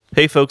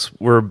Hey folks,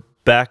 we're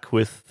back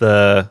with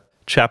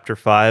Chapter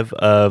 5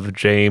 of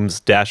James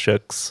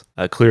Dashuk's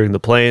Clearing the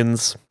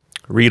Plains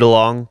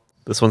read-along.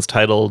 This one's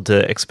titled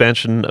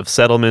Expansion of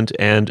Settlement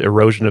and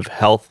Erosion of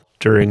Health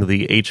During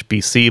the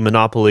HBC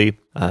Monopoly,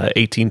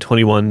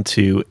 1821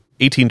 to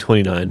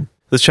 1829.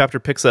 This chapter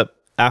picks up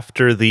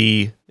after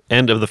the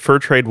end of the Fur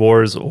Trade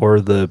Wars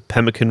or the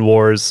Pemmican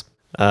Wars.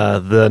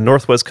 The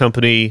Northwest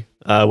Company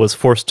was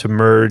forced to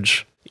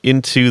merge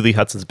into the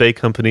Hudson's Bay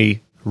Company,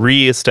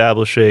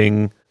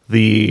 re-establishing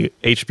the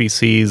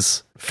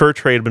HBC's fur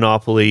trade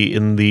monopoly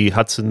in the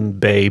Hudson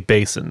Bay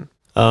Basin.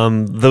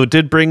 Though it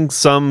did bring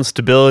some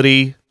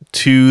stability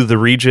to the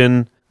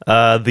region,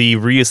 the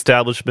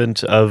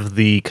reestablishment of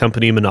the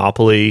company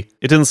monopoly,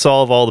 it didn't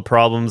solve all the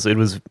problems. It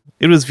was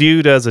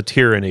viewed as a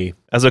tyranny,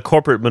 as a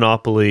corporate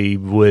monopoly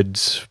would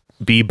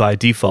be by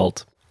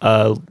default.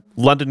 A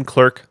London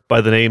clerk by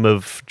the name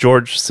of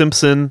George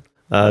Simpson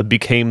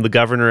became the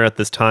governor at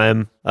this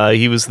time.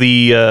 He was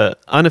the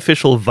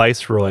unofficial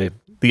viceroy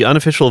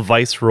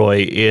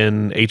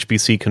in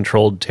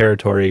HBC-controlled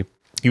territory.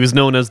 He was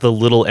known as the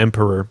Little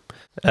Emperor.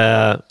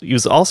 He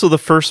was also the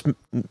first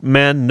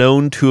man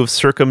known to have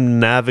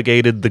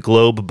circumnavigated the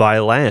globe by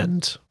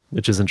land,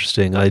 which is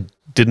interesting. I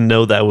didn't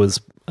know that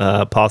was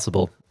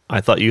possible.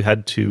 I thought you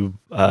had to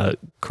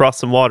cross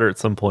some water at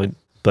some point,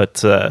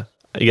 but I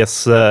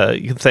guess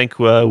you can thank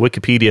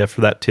Wikipedia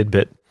for that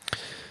tidbit.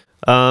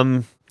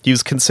 He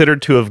was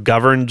considered to have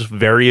governed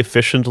very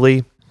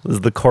efficiently. This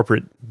is the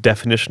corporate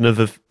definition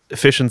of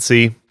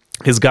efficiency.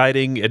 His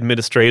guiding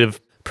administrative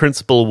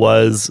principle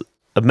was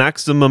a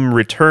maximum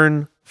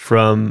return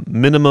from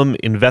minimum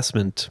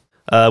investment,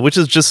 which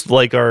is just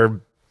like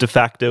our de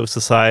facto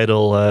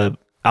societal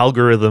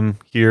algorithm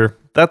here.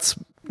 That's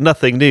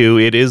nothing new.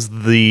 It is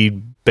the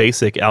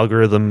basic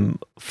algorithm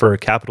for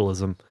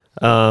capitalism.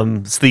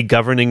 It's the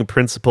governing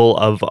principle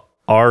of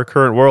our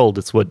current world.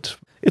 It's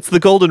the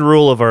golden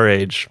rule of our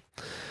age.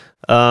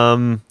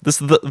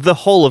 The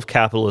whole of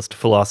capitalist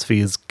philosophy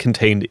is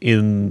contained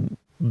in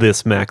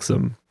this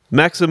maxim.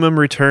 Maximum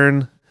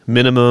return,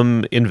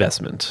 minimum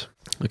investment.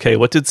 Okay,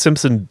 what did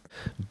Simpson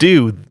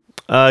do?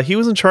 He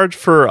was in charge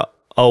for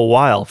a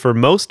while, for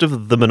most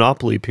of the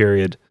monopoly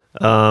period.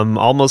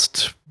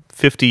 Almost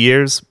 50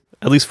 years,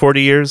 at least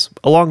 40 years,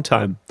 a long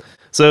time.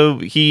 So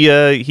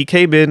he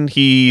came in,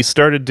 he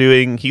started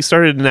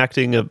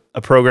enacting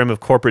a program of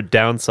corporate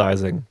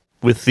downsizing.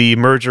 With the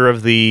merger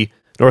of the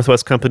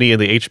Northwest Company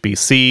and the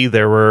HBC,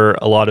 there were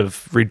a lot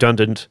of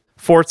redundant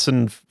forts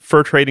and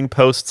fur trading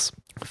posts,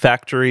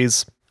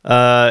 factories,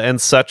 and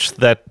such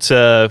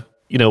that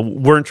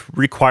weren't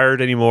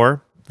required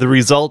anymore. The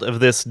result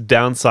of this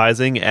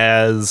downsizing,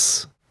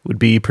 as would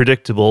be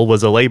predictable,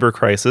 was a labor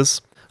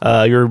crisis.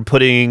 You're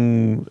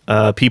putting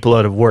people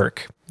out of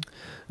work.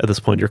 At this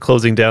point, you're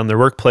closing down their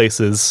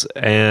workplaces,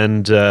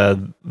 and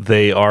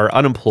they are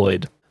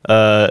unemployed.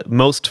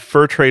 Most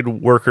fur trade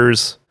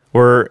workers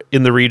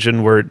in the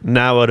region were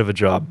now out of a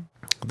job.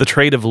 The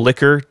trade of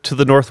liquor to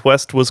the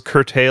Northwest was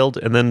curtailed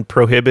and then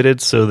prohibited,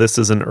 so this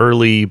is an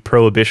early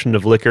prohibition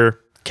of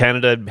liquor.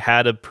 Canada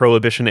had a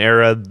prohibition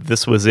era.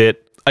 This was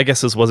it. I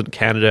guess this wasn't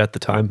Canada at the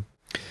time,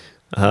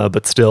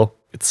 but still.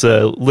 It's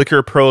a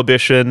liquor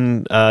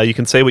prohibition. You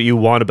can say what you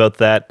want about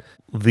that.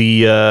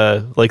 The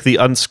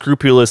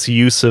unscrupulous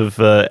use of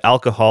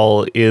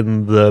alcohol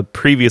in the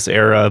previous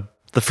era,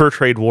 the Fur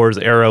Trade Wars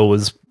era,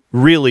 was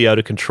really out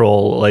of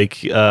control.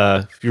 If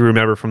you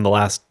remember from the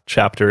last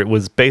chapter, it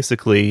was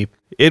basically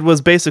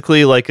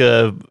like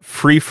a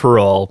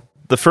free-for-all.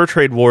 The Fur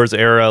Trade Wars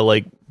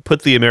era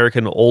put the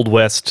American Old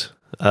West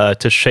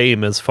to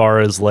shame as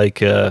far as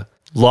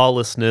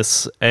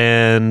lawlessness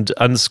and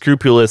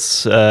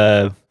unscrupulous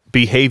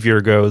behavior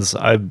goes,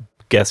 I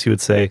guess you would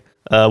say.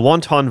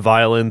 Wanton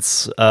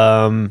violence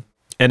and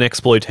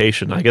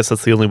exploitation. I guess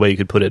that's the only way you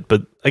could put it.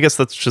 But I guess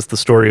that's just the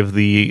story of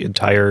the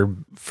entire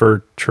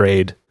fur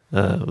trade.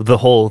 The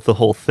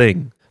whole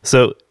thing.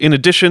 So in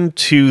addition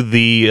to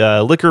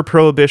the liquor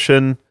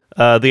prohibition,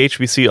 the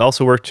HBC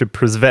also worked to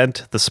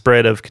prevent the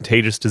spread of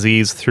contagious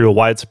disease through a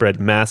widespread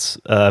mass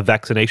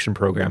vaccination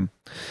program.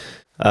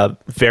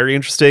 Very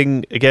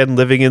interesting. Again,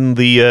 living in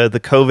the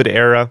COVID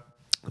era,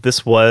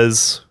 this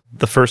was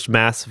the first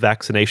mass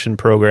vaccination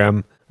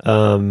program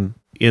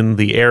in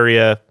the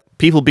area.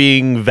 People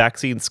being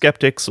vaccine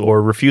skeptics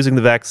or refusing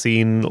the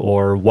vaccine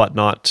or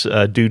whatnot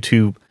due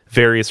to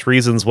various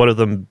reasons, one of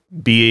them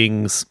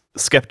being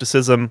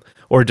skepticism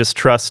or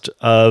distrust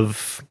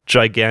of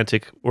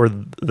gigantic, or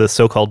the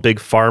so-called big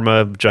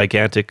pharma,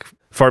 gigantic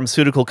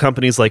pharmaceutical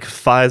companies like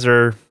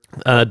Pfizer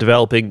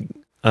developing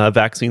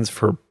vaccines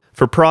for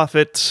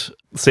profit.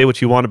 Say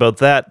what you want about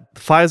that.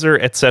 Pfizer,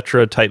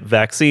 etc. type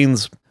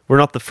vaccines were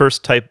not the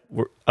first type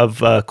of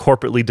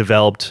corporately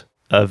developed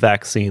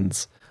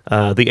vaccines.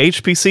 The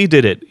HPC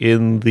did it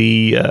in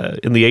the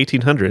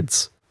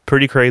 1800s.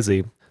 Pretty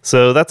crazy.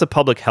 So that's a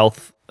public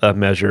health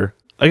measure.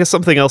 I guess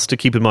something else to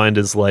keep in mind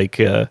is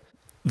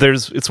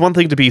it's one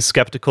thing to be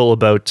skeptical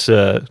about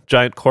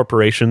giant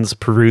corporations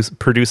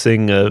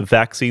producing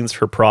vaccines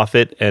for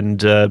profit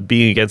and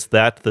being against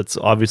that. That's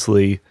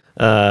obviously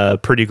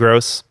pretty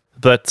gross.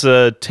 But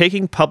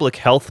taking public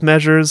health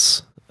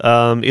measures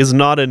is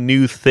not a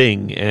new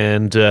thing,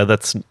 and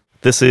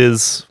this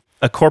is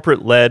a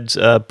corporate-led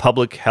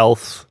public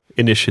health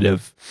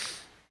initiative.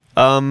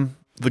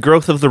 The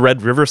growth of the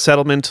Red River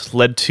settlement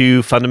led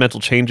to fundamental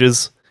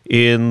changes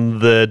in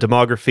the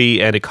demography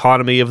and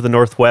economy of the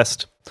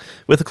Northwest.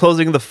 With the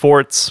closing of the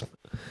forts,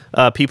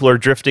 people are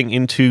drifting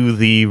into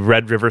the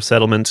Red River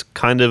settlement,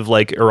 kind of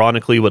like,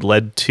 ironically, what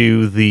led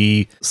to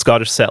the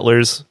Scottish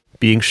settlers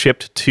being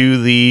shipped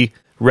to the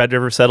Red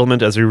River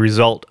settlement as a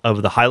result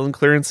of the Highland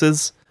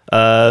clearances.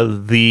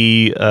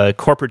 The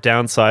corporate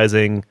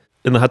downsizing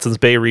in the Hudson's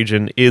Bay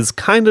region is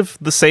kind of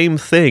the same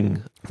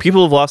thing.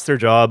 People have lost their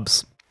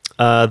jobs.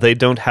 They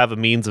don't have a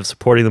means of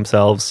supporting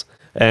themselves,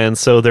 and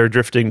so they're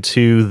drifting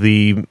to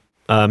the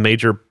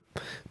major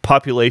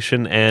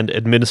population and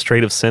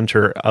administrative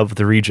center of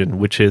the region,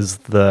 which is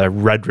the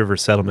Red River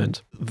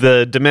settlement.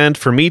 The demand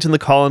for meat in the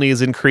colony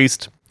is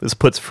increased. This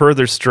puts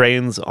further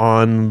strains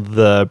on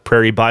the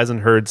prairie bison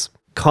herds.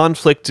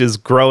 Conflict is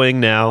growing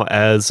now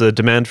as a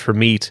demand for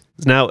meat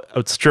is now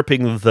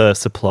outstripping the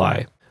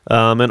supply.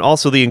 And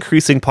also the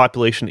increasing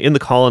population in the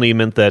colony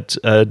meant that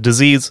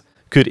disease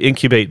could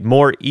incubate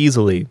more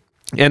easily,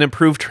 and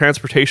improved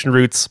transportation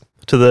routes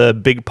to the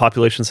big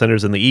population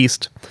centers in the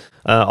east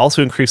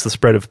also increased the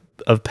spread of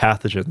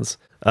pathogens.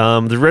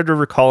 The Red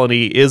River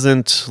colony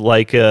isn't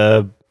like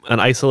an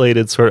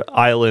isolated sort of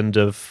island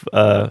of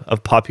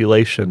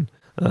population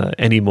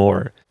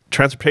anymore.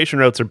 Transportation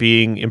routes are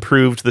being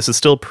improved. This is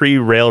still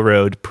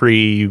pre-railroad,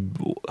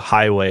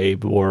 pre-highway,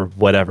 or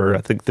whatever.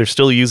 I think they're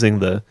still using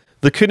the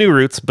canoe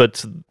routes,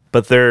 but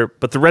the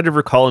Red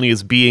River colony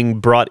is being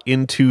brought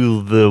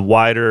into the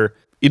wider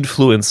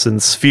influence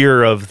and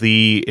sphere of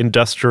the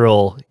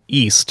industrial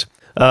East.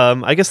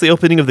 I guess the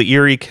opening of the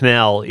Erie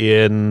Canal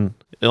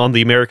on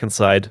the American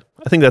side,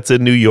 I think that's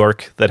in New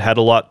York, that had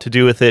a lot to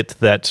do with it,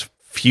 that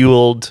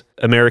fueled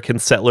American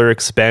settler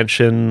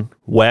expansion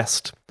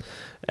west.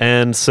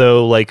 And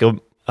so, like,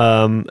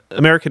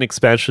 American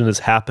expansion is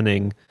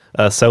happening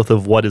south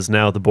of what is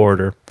now the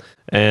border.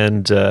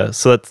 And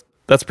so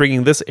that's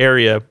bringing this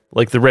area,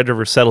 like the Red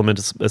River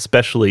settlement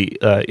especially,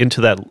 into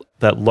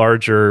that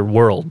larger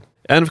world.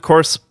 And of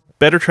course,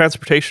 better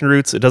transportation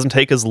routes. It doesn't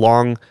take as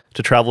long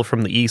to travel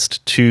from the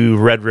east to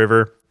Red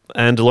River.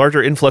 And a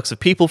larger influx of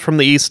people from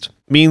the east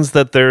means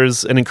that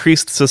there's an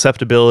increased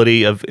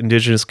susceptibility of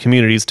indigenous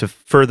communities to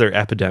further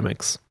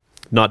epidemics.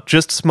 Not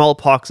just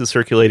smallpox is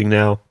circulating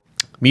now.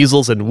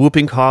 Measles and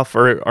whooping cough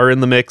are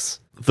in the mix.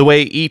 The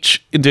way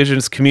each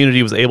indigenous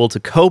community was able to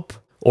cope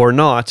or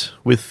not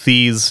with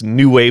these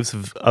new waves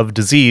of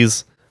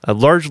disease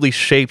largely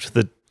shaped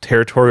the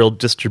territorial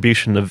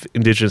distribution of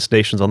indigenous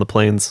nations on the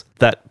plains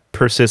that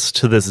persists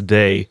to this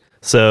day.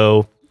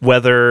 So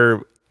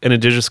whether an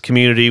indigenous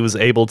community was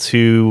able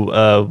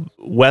to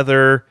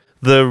weather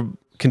the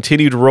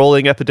continued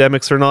rolling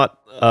epidemics or not,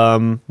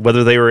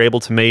 whether they were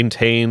able to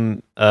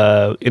maintain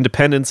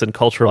independence and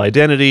cultural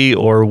identity,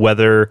 or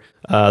whether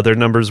their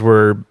numbers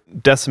were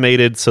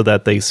decimated so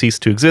that they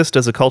ceased to exist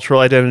as a cultural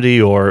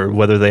identity, or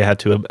whether they had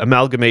to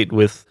amalgamate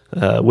with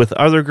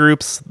other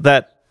groups,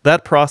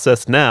 that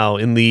process now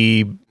in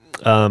the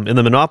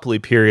monopoly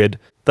period,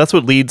 that's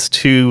what leads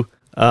to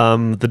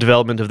the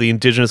development of the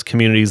indigenous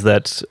communities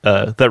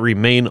that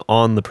remain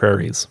on the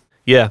prairies.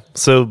 Yeah,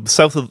 so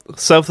south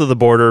of the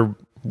border,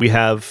 we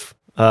have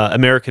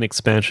American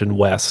expansion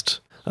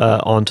west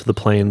onto the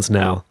plains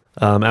now.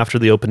 After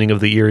the opening of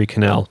the Erie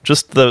Canal,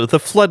 just the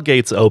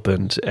floodgates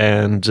opened,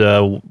 and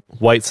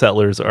white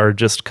settlers are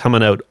just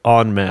coming out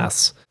en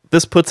masse.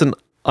 This puts an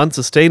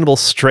unsustainable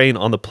strain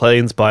on the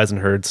plains bison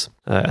herds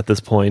at this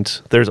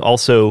point. There's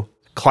also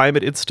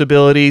climate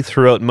instability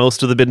throughout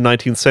most of the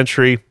mid-19th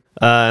century,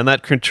 and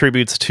that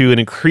contributes to an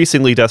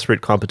increasingly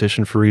desperate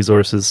competition for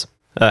resources.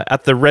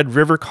 At the Red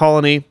River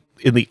colony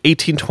in the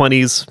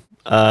 1820s,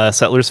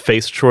 settlers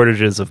faced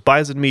shortages of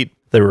bison meat.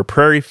 There were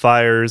prairie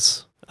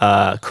fires,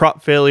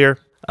 crop failure,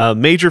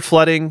 major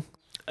flooding,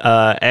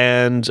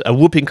 and a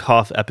whooping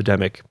cough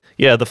epidemic.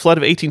 Yeah, the flood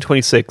of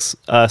 1826,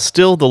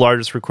 still the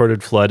largest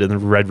recorded flood in the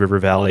Red River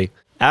Valley.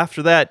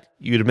 After that,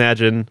 you'd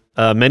imagine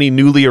many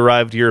newly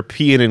arrived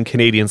European and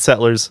Canadian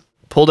settlers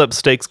pulled up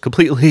stakes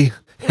completely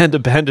and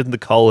abandoned the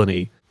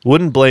colony.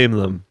 Wouldn't blame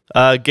them.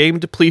 Game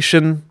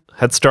depletion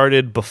had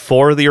started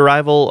before the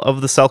arrival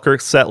of the Selkirk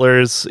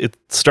settlers. It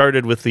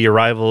started with the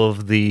arrival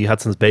of the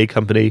Hudson's Bay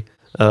Company,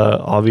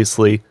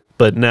 obviously.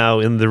 But now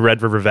in the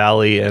Red River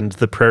Valley and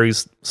the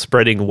prairies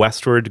spreading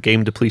westward,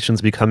 game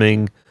depletion's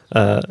becoming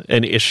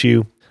an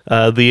issue.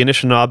 The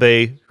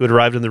Anishinaabe, who had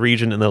arrived in the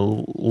region in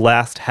the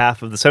last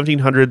half of the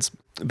 1700s,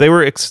 they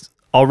were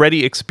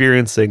already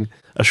experiencing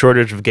a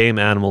shortage of game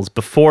animals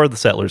before the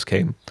settlers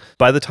came.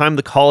 By the time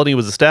the colony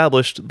was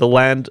established, the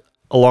land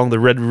along the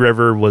Red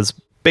River was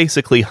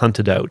basically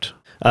hunted out.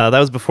 That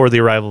was before the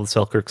arrival of the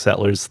Selkirk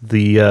settlers.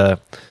 The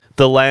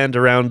land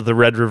around the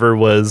Red River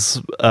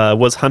was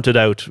hunted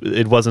out.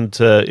 It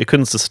wasn't. It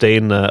couldn't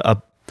sustain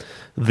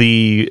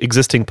the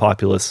existing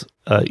populace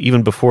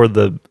even before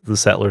the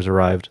settlers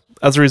arrived.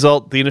 As a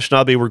result, the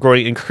Anishinaabe were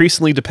growing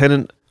increasingly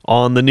dependent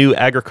on the new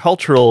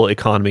agricultural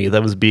economy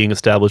that was being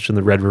established in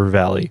the Red River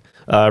Valley.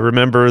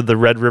 Remember, the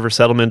Red River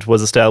settlement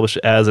was established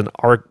as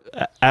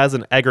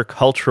an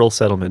agricultural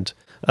settlement.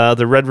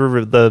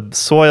 The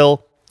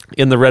soil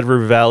in the Red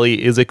River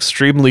Valley is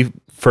extremely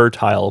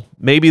fertile,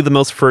 maybe the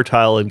most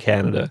fertile in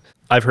Canada.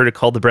 I've heard it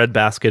called the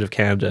breadbasket of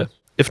Canada,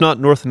 if not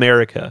North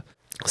America.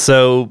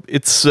 So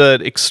it's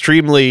an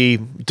extremely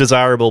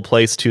desirable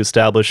place to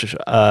establish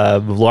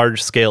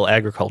large-scale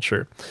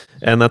agriculture,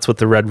 and that's what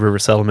the Red River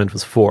settlement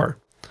was for.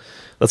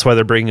 That's why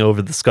they're bringing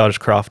over the Scottish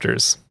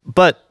crofters.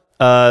 But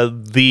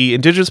the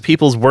Indigenous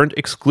peoples weren't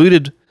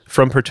excluded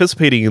from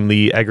participating in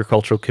the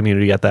agricultural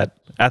community at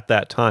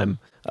that time.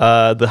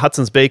 The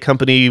Hudson's Bay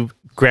Company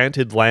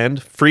granted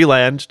free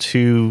land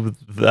to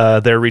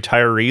their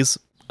retirees,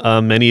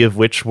 many of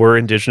which were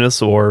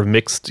Indigenous or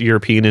mixed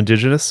European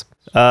Indigenous.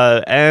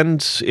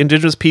 And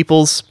Indigenous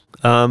peoples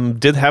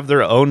did have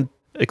their own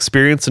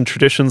experience and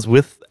traditions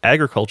with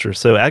agriculture.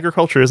 So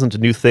agriculture isn't a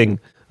new thing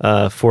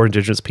for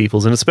Indigenous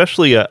peoples, and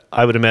especially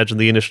I would imagine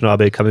the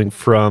Anishinaabe coming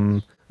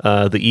from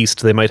the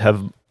east, they might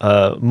have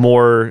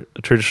more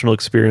traditional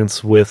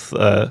experience with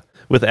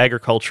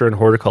agriculture and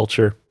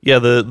horticulture. Yeah,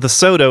 the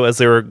Soto, as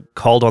they were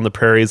called on the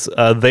prairies,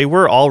 they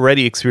were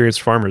already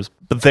experienced farmers,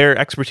 but their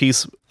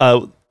expertise,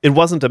 it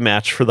wasn't a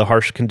match for the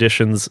harsh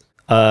conditions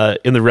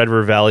in the Red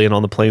River Valley and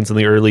on the plains in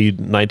the early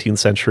 19th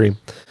century.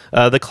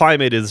 The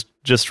climate is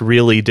just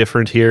really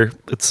different here.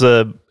 It's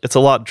a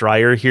lot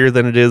drier here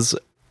than it is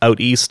out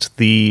east.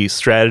 The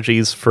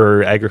strategies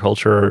for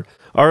agriculture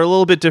are a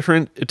little bit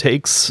different. It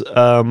takes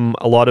a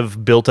lot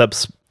of built-up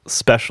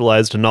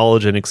specialized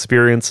knowledge and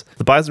experience.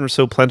 The bison were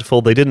so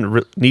plentiful, they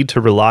didn't need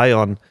to rely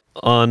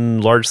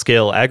on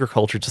large-scale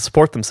agriculture to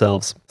support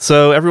themselves.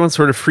 So everyone's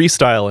sort of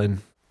freestyling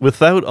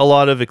without a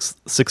lot of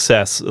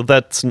success.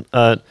 That's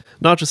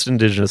not just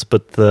Indigenous,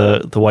 but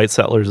the white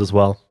settlers as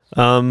well.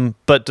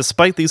 But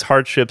despite these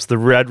hardships, the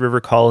Red River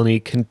colony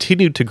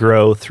continued to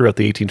grow throughout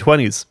the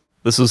 1820s.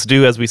 This was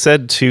due, as we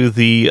said, to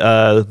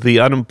the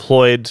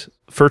unemployed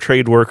fur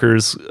trade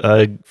workers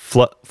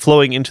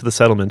flowing into the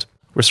settlement.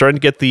 We're starting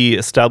to get the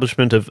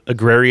establishment of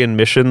agrarian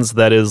missions,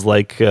 that is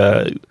like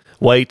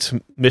white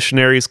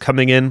missionaries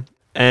coming in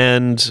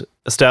and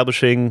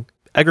establishing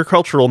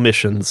agricultural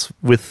missions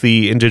with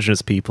the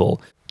Indigenous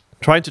people,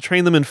 trying to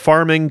train them in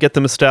farming, get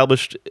them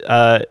established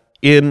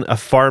in a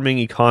farming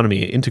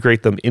economy,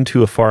 integrate them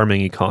into a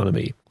farming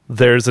economy.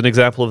 There's an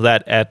example of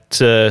that at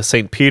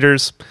St.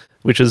 Peter's,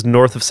 which is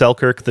north of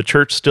Selkirk. The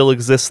church still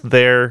exists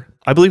there.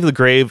 I believe the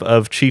grave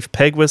of Chief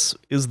Pegwis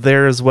is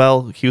there as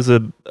well. He was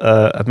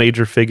a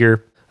major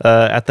figure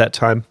at that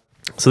time.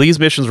 So these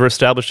missions were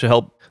established to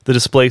help the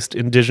displaced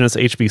Indigenous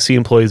HBC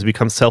employees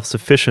become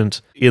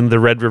self-sufficient in the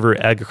Red River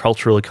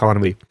agricultural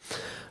economy.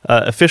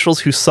 Officials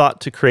who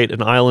sought to create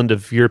an island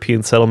of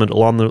European settlement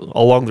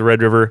along the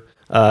Red River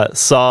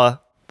saw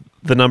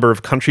the number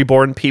of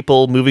country-born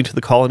people moving to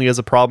the colony as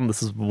a problem.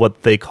 This is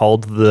what they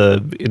called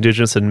the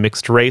Indigenous and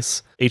mixed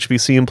race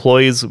HBC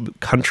employees,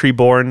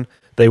 country-born.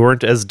 They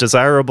weren't as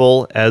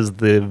desirable as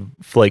the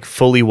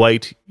fully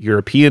white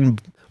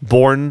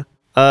European-born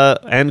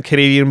and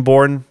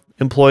Canadian-born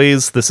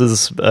employees. This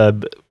is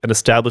an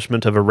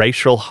establishment of a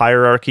racial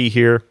hierarchy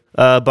here.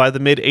 By the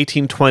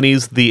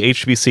mid-1820s, the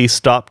HBC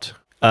stopped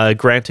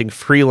granting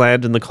free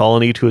land in the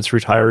colony to its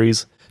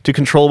retirees to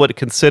control what it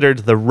considered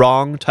the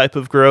wrong type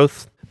of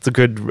growth. It's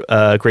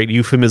a great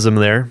euphemism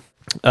there.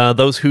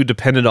 Those who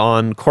depended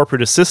on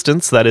corporate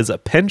assistance, that is a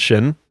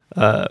pension,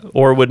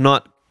 or would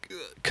not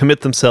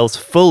commit themselves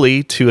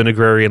fully to an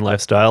agrarian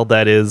lifestyle,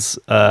 that is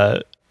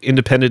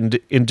independent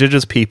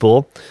Indigenous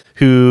people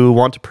who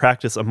want to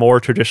practice a more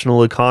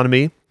traditional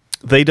economy.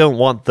 They don't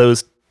want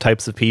those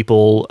types of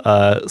people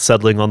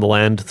settling on the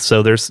land.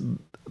 So the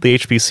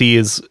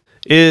HBC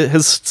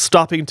is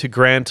stopping to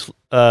grant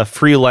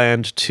free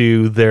land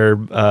to their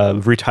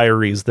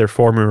retirees, their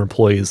former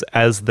employees,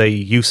 as they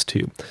used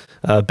to,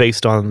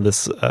 based on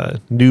this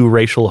new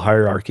racial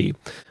hierarchy.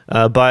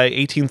 By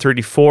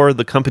 1834,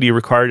 the company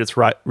required its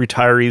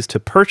retirees to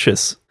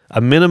purchase a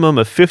minimum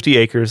of 50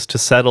 acres to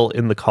settle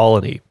in the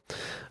colony.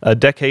 A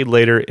decade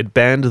later, it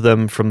banned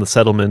them from the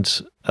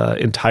settlement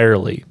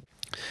entirely.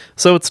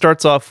 So it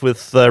starts off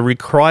with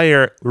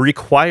requiring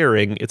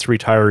its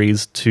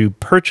retirees to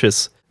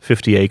purchase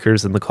 50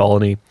 acres in the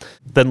colony,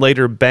 then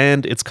later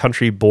banned its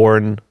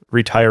country-born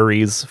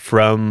retirees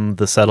from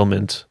the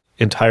settlement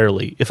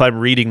entirely, if I'm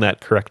reading that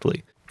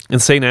correctly. In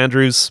St.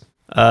 Andrews,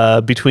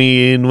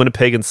 between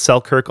Winnipeg and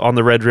Selkirk on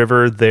the Red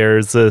River,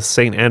 there's a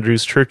St.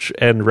 Andrews Church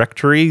and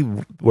Rectory,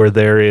 where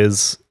there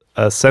is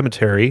a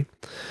cemetery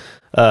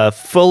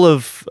full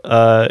of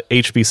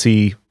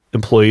HBC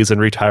employees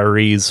and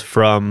retirees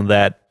from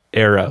that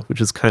era,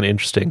 which is kind of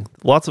interesting.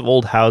 Lots of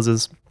old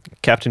houses.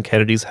 Captain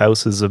Kennedy's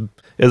house is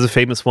a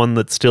famous one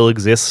that still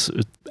exists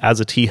as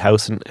a tea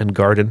house and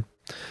garden.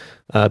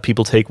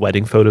 People take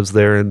wedding photos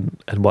there and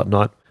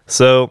whatnot.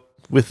 So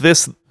with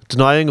this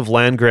denying of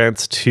land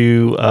grants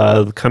to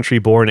the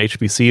country-born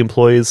HBC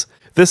employees,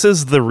 this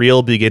is the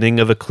real beginning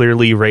of a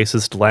clearly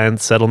racist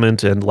land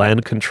settlement and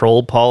land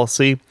control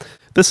policy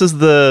this is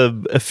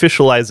the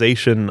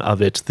officialization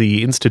of it,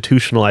 the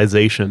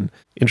institutionalization.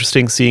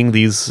 Interesting seeing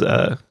these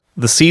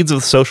the seeds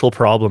of social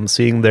problems,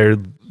 seeing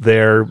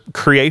their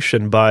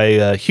creation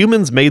by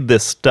humans made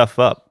this stuff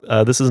up.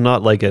 This is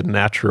not like a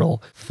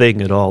natural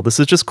thing at all. This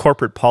is just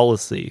corporate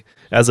policy,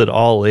 as it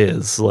all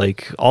is.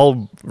 Like,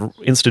 all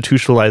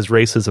institutionalized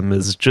racism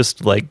is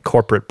just like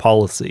corporate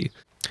policy.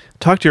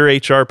 Talk to your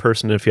HR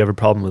person if you have a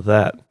problem with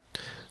that.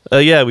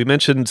 Yeah, we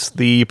mentioned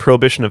the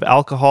prohibition of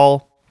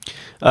alcohol.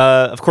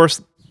 Of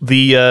course,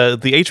 the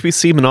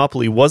HBC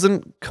monopoly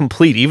wasn't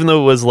complete, even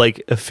though it was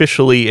like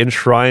officially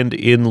enshrined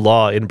in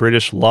law, in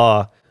British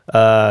law.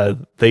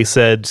 They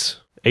said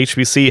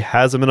HBC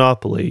has a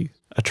monopoly,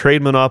 a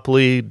trade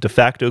monopoly, de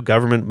facto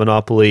government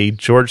monopoly.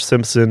 George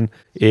Simpson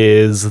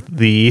is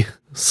the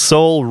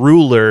sole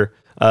ruler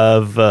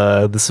of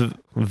this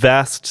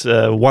vast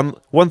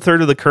one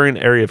third of the current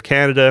area of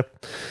Canada,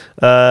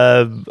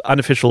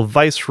 unofficial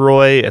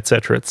viceroy,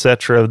 etc.,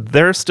 etc.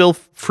 There are still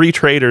free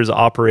traders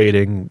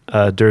operating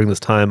during this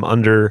time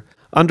under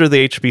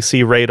the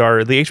HBC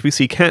radar. The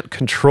HBC can't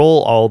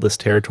control all this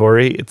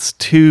territory; it's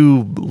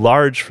too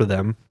large for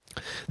them.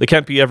 They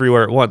can't be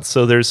everywhere at once.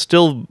 So there's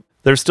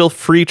still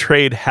free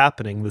trade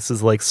happening. This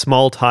is like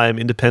small time,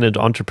 independent,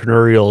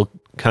 entrepreneurial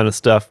kind of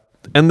stuff.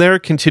 And they're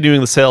continuing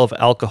the sale of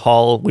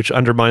alcohol, which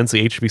undermines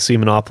the HBC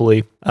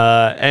monopoly.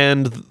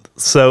 And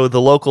so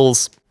the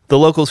locals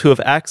who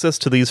have access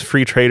to these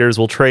free traders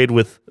will trade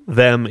with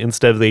them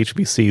instead of the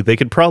HBC. They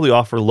could probably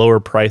offer lower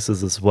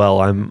prices as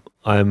well. I'm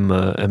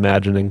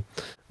imagining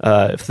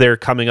if they're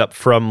coming up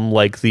from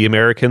like the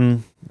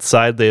American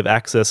side, they have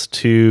access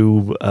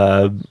to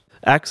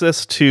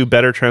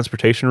better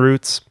transportation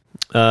routes.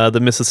 The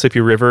Mississippi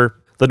River,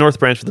 the North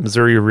Branch of the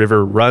Missouri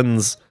River,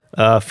 runs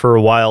for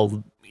a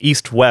while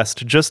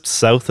east-west, just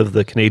south of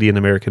the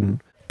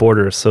Canadian-American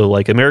border. So,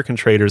 like, American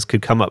traders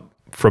could come up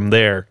from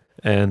there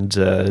and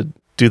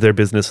do their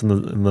business in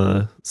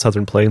the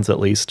Southern Plains, at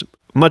least.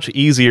 Much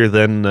easier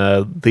than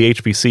the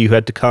HBC, who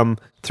had to come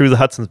through the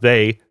Hudson's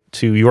Bay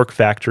to York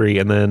Factory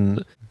and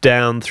then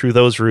down through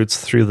those routes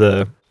through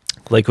the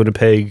Lake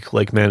Winnipeg,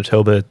 Lake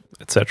Manitoba,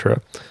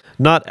 etc.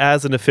 Not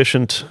as an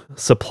efficient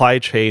supply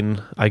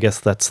chain, I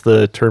guess that's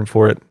the term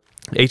for it.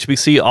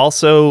 HBC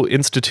also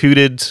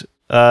instituted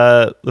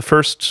the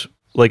first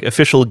like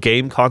official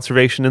game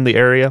conservation in the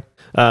area.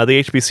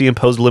 The HBC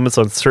imposed limits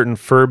on certain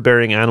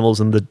fur-bearing animals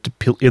in the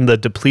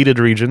depleted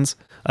regions.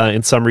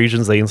 In some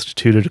regions, they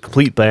instituted a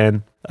complete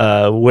ban.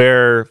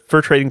 Where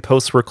fur trading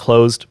posts were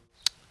closed,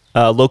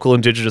 local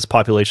indigenous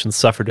populations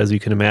suffered, as you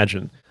can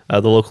imagine.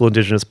 The local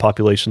indigenous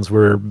populations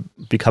were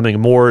becoming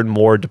more and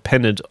more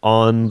dependent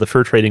on the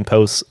fur trading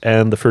posts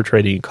and the fur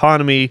trading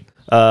economy.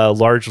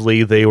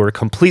 Largely, they were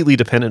completely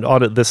dependent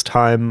on it this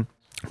time.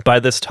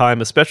 By this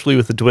time, especially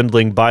with the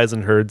dwindling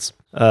bison herds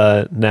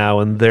now,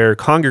 and they're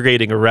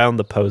congregating around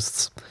the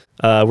posts,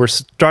 we're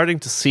starting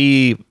to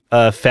see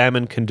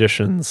famine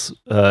conditions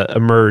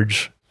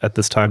emerge at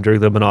this time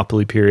during the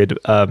monopoly period.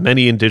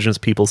 Many indigenous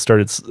people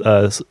started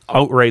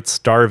outright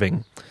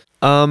starving.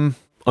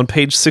 On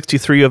page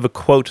 63, you have a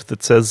quote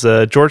that says,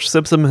 George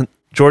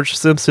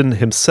Simpson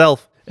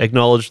himself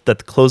acknowledged that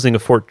the closing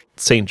of Fort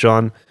St.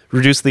 John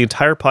reduce the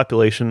entire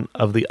population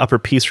of the upper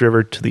Peace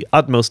River to the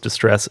utmost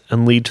distress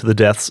and lead to the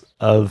deaths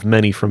of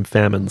many from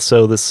famine.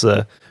 So this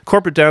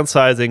corporate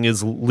downsizing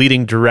is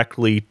leading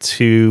directly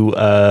to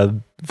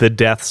the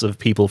deaths of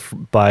people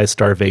by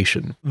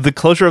starvation. The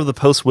closure of the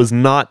post was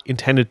not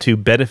intended to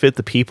benefit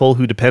the people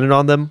who depended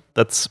on them.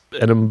 That's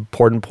an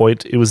important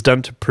point. It was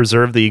done to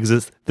preserve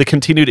the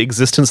continued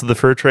existence of the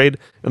fur trade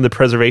and the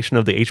preservation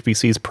of the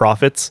HBC's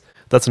profits.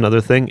 That's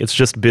another thing. It's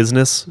just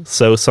business,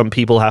 so some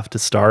people have to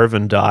starve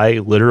and die,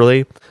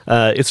 literally.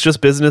 It's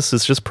just business.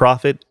 It's just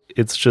profit.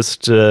 It's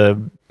just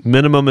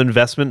minimum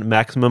investment,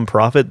 maximum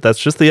profit. That's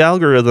just the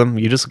algorithm.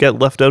 You just get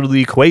left out of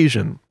the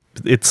equation.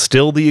 It's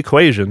still the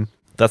equation.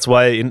 That's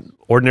why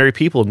ordinary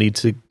people need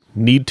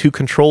to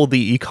control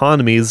the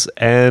economies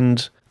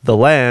and the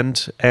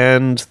land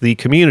and the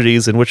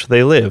communities in which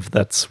they live.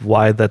 That's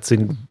why that's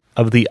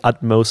of the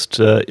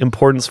utmost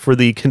importance for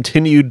the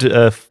continued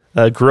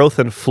growth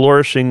and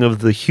flourishing of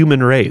the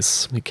human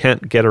race. You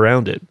can't get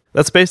around it.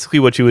 That's basically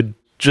what you would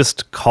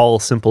just call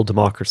simple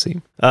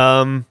democracy.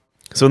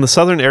 So in the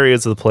southern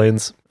areas of the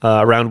plains,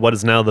 around what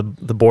is now the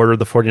border of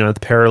the 49th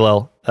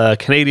parallel,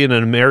 Canadian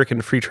and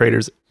American free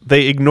traders,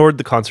 they ignored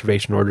the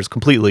conservation orders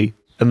completely,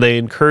 and they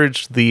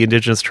encouraged the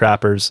indigenous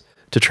trappers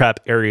to trap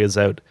areas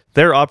out.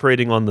 They're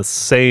operating on the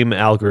same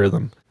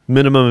algorithm.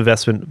 Minimum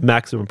investment,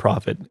 maximum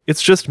profit.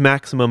 It's just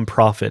maximum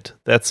profit.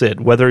 That's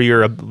it. Whether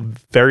you're a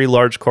very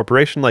large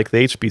corporation like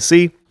the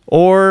HBC,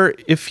 or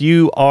if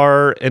you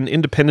are an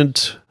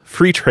independent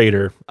free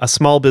trader, a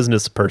small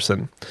business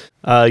person,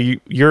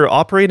 your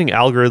operating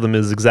algorithm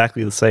is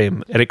exactly the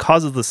same, and it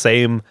causes the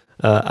same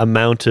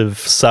amount of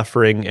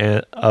suffering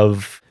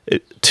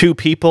to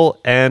people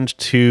and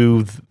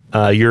to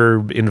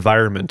your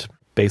environment,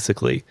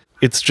 basically.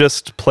 It's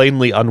just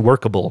plainly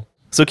unworkable.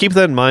 So keep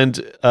that in mind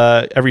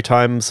every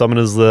time someone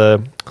is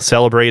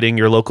celebrating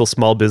your local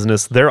small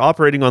business. They're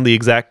operating on the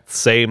exact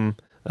same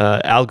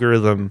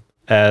algorithm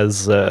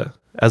as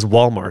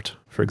Walmart,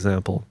 for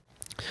example.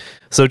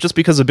 So just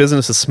because a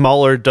business is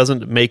smaller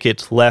doesn't make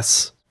it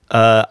less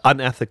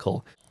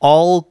unethical.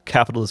 All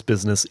capitalist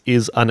business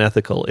is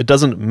unethical. It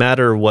doesn't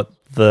matter what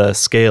the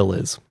scale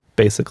is,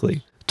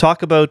 basically.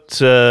 Talk about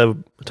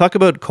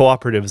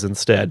cooperatives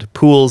instead,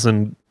 pools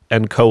and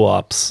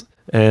co-ops,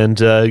 and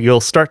you'll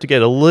start to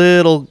get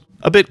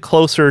a bit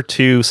closer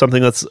to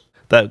something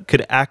that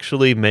could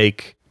actually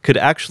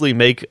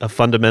make a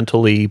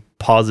fundamentally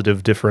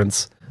positive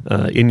difference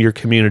in your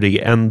community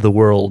and the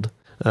world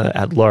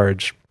at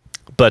large.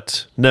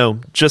 But no,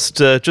 just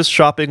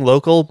shopping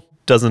local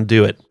doesn't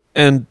do it.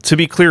 And to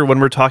be clear,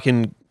 when we're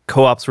talking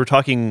co-ops, we're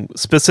talking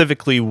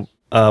specifically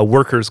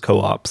workers'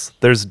 co-ops.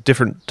 There's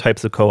different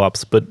types of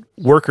co-ops, but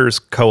workers'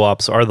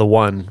 co-ops are the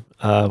one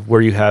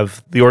where you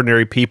have the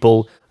ordinary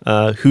people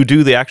who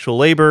do the actual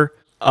labor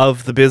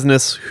of the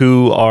business,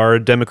 who are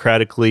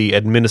democratically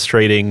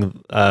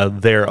administrating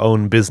their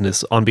own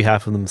business on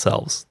behalf of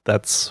themselves.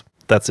 That's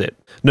it.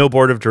 No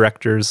board of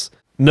directors,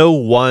 no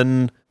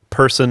one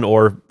person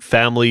or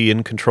family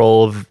in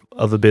control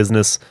of a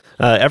business.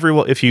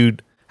 Everyone, if you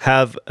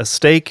have a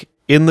stake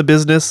in the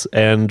business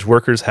and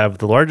workers have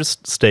the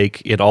largest stake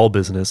in all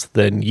business,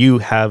 then you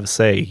have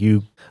say.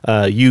 You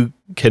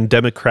can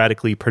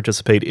democratically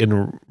participate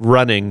in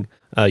running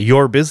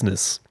your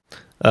business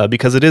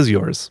because it is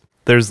yours.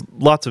 There's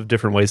lots of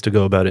different ways to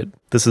go about it.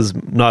 This is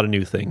not a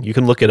new thing. You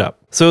can look it up.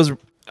 So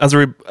as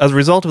a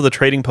result of the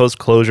trading post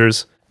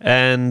closures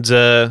and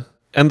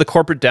the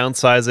corporate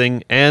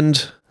downsizing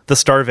and the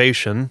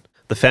starvation,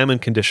 the famine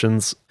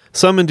conditions,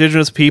 some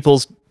indigenous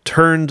peoples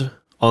turned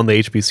on the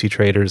HBC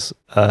traders,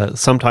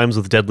 sometimes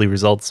with deadly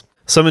results.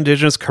 Some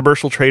indigenous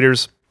commercial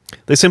traders,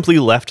 they simply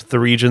left the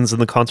regions in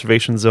the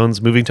conservation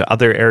zones, moving to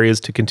other areas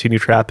to continue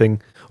trapping,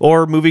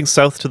 or moving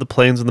south to the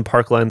plains and the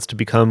parklands to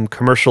become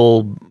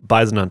commercial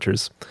bison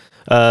hunters.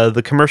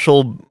 The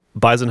commercial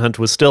bison hunt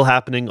was still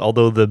happening,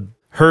 although the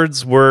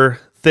herds were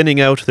thinning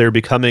out. They're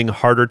becoming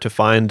harder to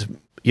find.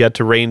 You had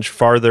to range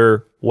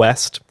farther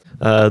west.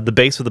 The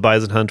base of the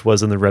bison hunt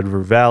was in the Red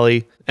River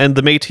Valley, and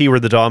the Métis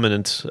were the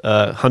dominant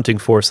hunting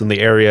force in the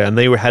area, and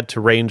they had to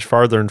range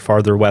farther and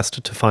farther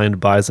west to find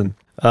bison.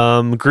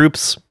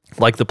 Groups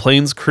like the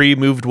Plains Cree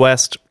moved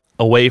west,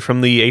 away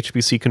from the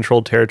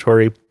HBC-controlled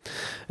territory,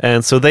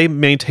 and so they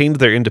maintained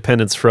their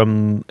independence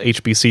from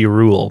HBC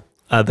rule,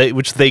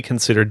 which they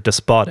considered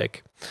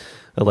despotic,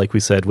 like we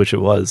said, which it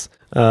was.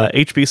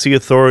 HBC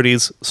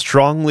authorities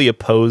strongly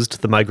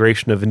opposed the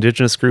migration of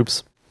indigenous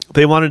groups.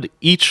 They wanted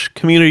each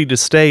community to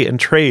stay and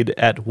trade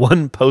at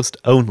one post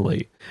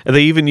only. And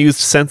they even used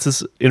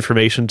census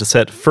information to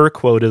set fur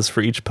quotas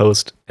for each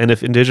post. And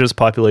if indigenous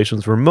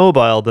populations were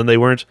mobile, then they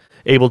weren't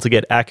able to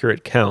get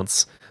accurate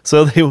counts.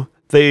 So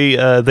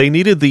they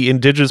needed the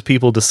indigenous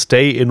people to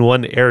stay in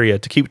one area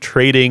to keep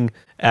trading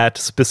at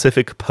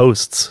specific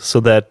posts so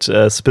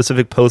that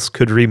specific posts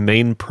could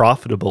remain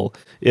profitable.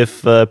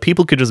 If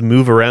people could just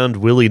move around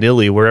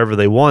willy-nilly wherever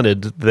they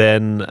wanted,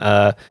 then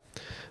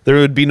there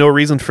would be no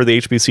reason for the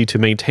HBC to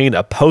maintain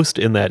a post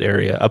in that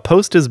area. A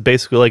post is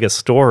basically like a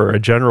store or a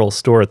general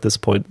store at this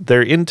point.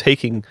 They're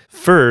intaking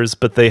furs,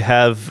 but they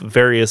have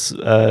various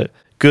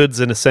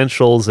goods and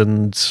essentials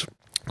and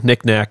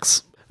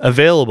knickknacks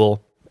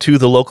available to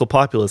the local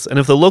populace. And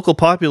if the local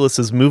populace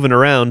is moving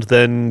around,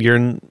 then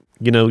you're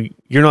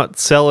not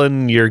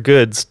selling your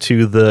goods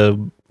to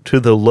the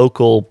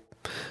local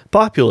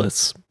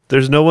populace.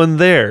 There's no one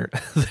there.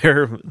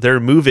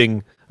 They're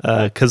moving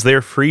because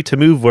they're free to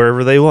move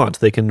wherever they want.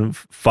 They can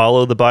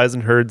follow the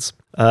bison herds.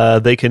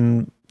 They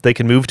can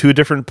move to a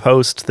different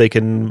post. They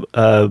can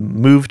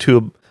move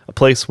to a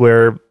place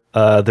where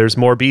there's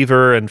more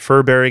beaver and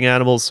fur-bearing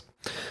animals.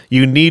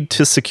 You need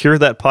to secure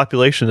that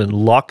population and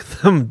lock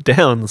them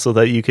down so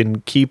that you can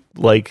keep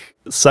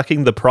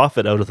sucking the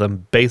profit out of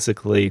them.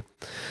 Basically,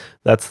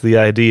 that's the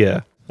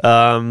idea.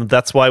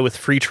 That's why with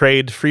free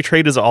trade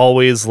is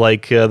always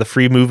the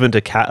free movement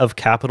of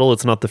capital.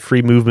 It's not the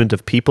free movement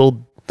of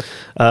people.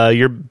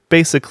 You're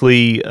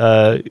basically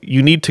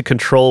you need to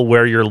control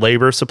where your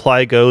labor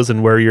supply goes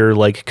and where your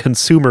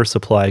consumer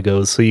supply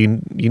goes. So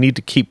you need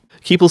to keep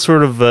people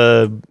sort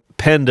of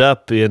penned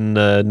up in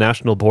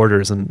national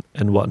borders and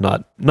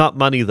whatnot. Not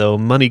money though.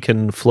 Money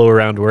can flow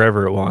around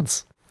wherever it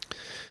wants.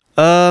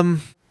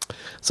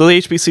 So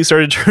the HBC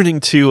started turning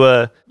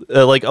to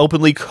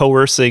openly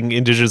coercing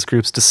indigenous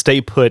groups to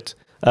stay put,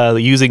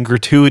 using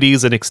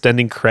gratuities and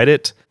extending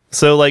credit.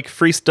 So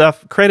free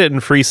stuff, credit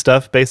and free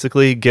stuff,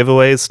 basically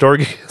giveaways,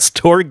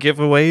 store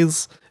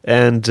giveaways,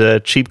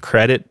 and cheap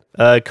credit.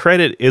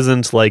 Credit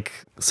isn't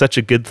such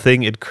a good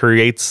thing. It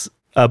creates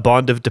a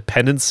bond of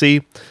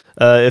dependency.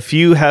 If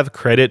you have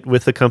credit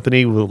with a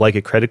company, like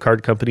a credit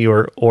card company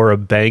or a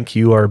bank,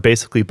 you are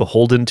basically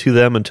beholden to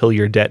them until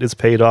your debt is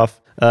paid off.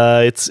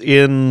 It's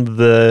in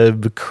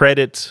the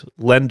credit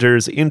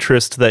lender's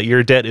interest that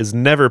your debt is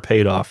never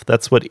paid off.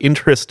 That's what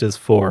interest is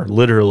for,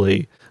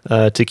 literally,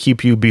 to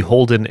keep you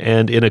beholden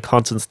and in a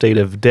constant state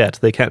of debt.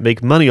 They can't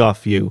make money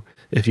off you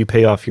if you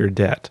pay off your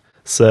debt.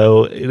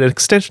 So an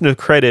extension of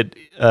credit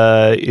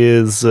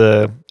is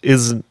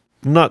is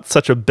not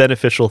such a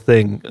beneficial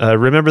thing.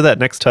 Remember that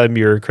next time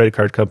your credit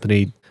card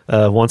company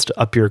wants to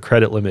up your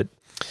credit limit.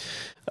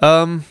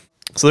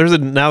 So there's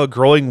now a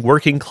growing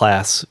working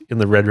class in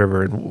the Red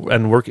River,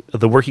 and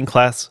the working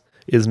class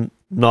is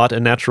not a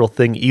natural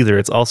thing either.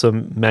 It's also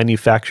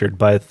manufactured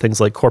by things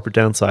like corporate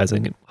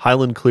downsizing and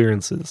highland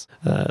clearances,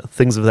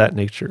 things of that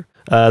nature.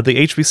 The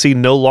HBC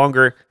no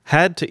longer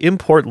had to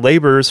import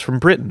laborers from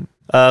Britain.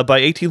 By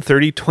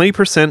 1830,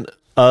 20%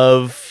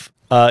 of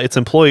its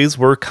employees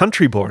were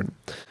country-born.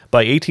 By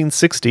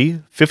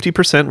 1860,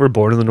 50% were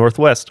born in the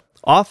Northwest.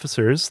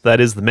 Officers, that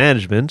is the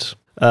management,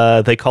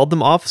 they called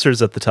them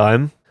officers at the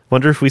time.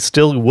 Wonder if we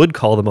still would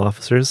call them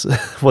officers,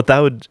 what that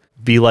would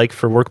be like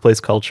for workplace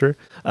culture.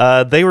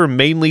 They were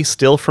mainly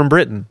still from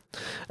Britain,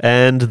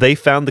 and they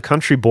found the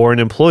country-born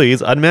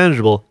employees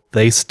unmanageable.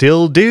 They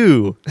still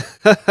do.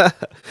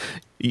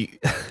 You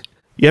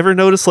ever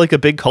notice like a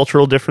big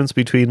cultural difference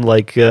between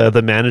like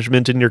the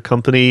management in your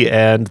company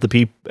and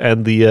the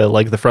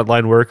like the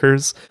frontline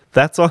workers?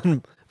 That's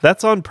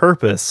on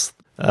purpose.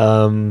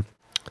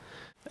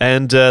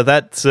 And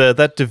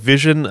that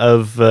division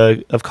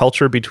of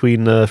culture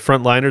between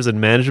frontliners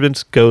and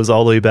management goes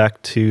all the way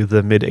back to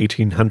the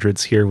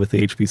mid-1800s here with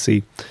the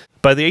HBC.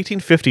 By the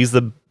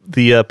 1850s,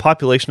 the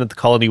population at the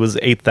colony was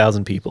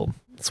 8,000 people.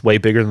 It's way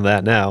bigger than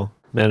that now.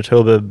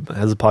 Manitoba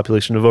has a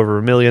population of over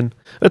 1 million.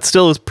 But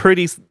still,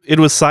 it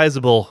was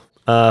sizable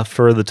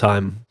for the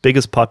time.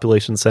 Biggest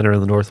population center in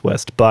the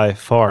Northwest by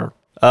far.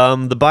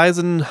 The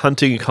bison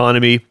hunting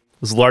economy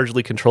was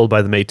largely controlled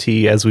by the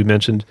Métis, as we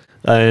mentioned,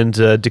 and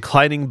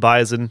declining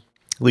bison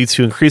leads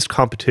to increased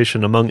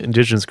competition among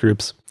indigenous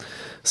groups.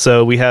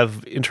 So we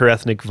have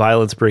interethnic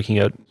violence breaking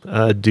out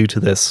due to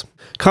this.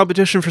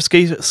 Competition for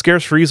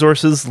scarce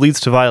resources leads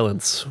to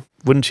violence.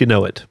 Wouldn't you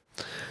know it?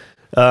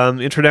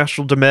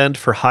 International demand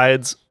for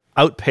hides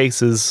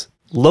outpaces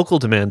local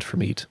demand for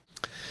meat.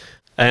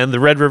 And the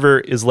Red River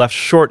is left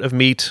short of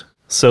meat,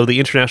 so the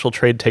international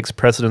trade takes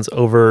precedence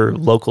over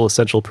local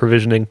essential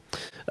provisioning.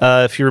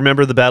 If you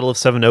remember the Battle of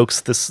Seven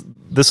Oaks, this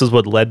is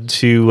what led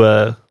to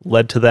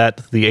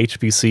that. The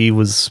HBC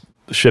was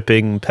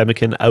shipping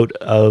pemmican out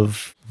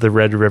of the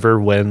Red River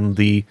when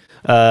the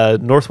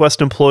Northwest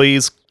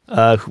employees,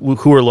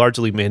 who were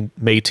largely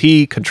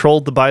Métis,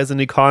 controlled the bison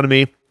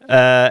economy,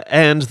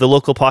 and the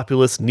local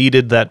populace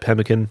needed that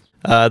pemmican.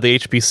 The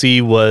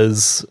HBC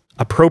was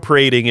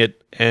appropriating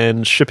it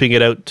and shipping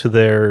it out to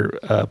their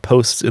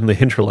posts in the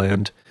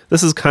hinterland.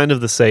 This is kind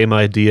of the same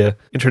idea.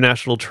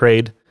 International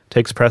trade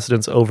takes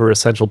precedence over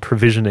essential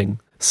provisioning.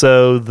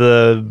 So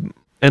the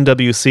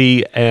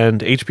NWC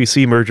and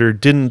HBC merger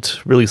didn't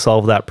really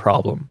solve that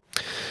problem.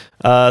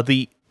 So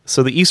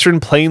the Eastern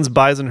Plains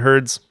bison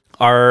herds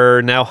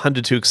are now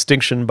hunted to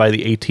extinction by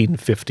the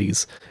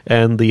 1850s,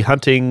 and the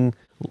hunting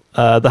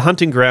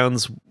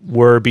grounds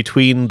were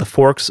between the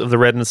forks of the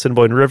Red and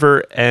Assiniboine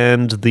River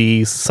and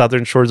the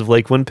southern shores of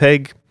Lake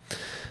Winnipeg.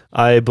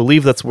 I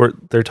believe that's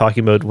what they're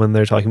talking about when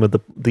they're talking about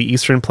the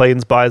Eastern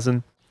Plains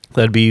bison.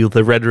 That'd be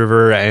the Red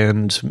River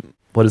and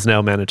what is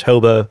now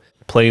Manitoba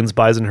Plains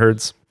bison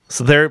herds.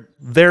 So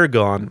they're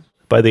gone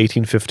by the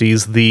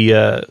 1850s.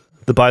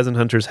 The bison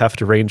hunters have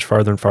to range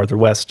farther and farther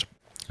west.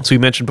 So we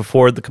mentioned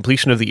before, the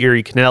completion of the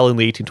Erie Canal in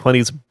the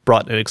 1820s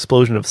brought an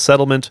explosion of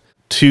settlement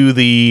to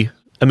the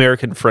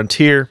American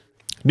frontier.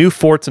 New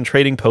forts and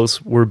trading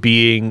posts were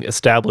being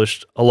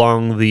established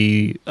along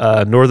the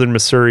northern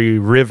Missouri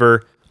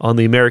River on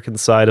the American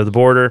side of the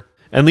border,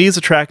 and these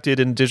attracted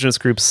indigenous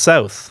groups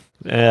south,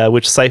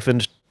 which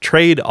siphoned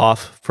trade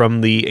off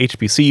from the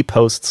HBC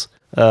posts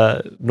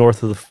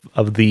north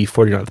of the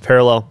 49th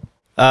parallel.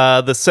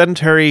 The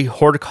sedentary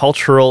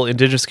horticultural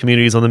indigenous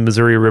communities on the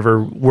Missouri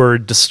River were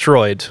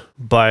destroyed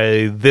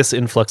by this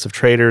influx of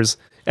traders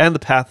and the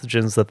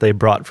pathogens that they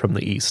brought from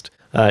the east.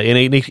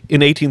 In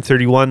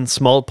 1831,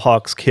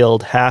 smallpox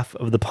killed half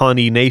of the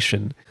Pawnee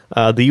Nation.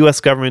 The U.S.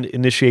 government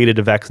initiated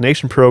a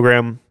vaccination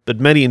program, but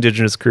many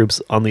indigenous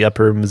groups on the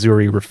upper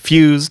Missouri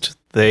refused.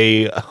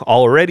 They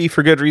already,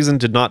 for good reason,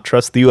 did not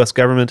trust the U.S.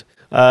 government.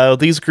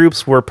 These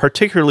groups were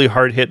particularly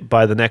hard hit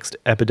by the next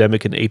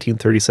epidemic in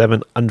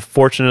 1837,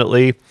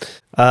 unfortunately,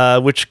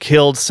 which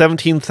killed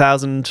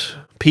 17,000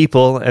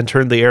 people and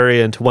turned the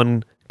area into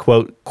one,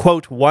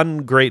 quote, one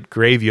great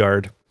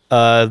graveyard.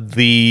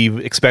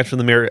 The expansion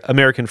of the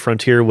American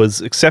frontier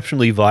was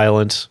exceptionally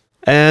violent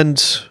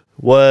and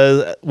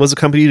was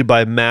accompanied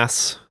by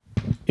mass,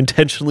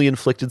 intentionally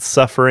inflicted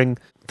suffering.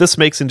 This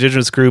makes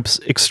indigenous groups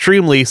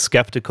extremely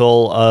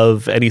skeptical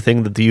of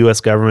anything that the U.S.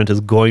 government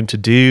is going to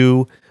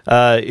do,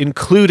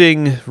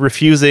 including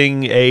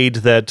refusing aid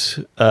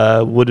that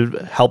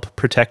would help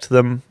protect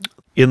them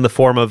in the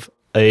form of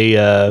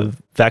a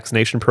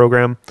vaccination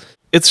program.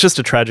 It's just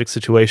a tragic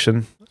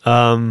situation.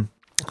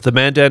 The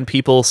Mandan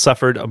people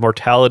suffered a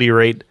mortality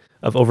rate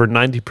of over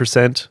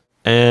 90%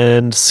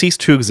 and ceased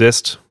to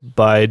exist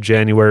by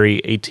January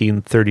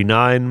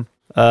 1839.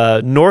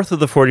 North of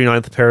the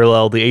 49th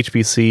parallel, the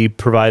HBC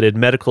provided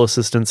medical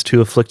assistance to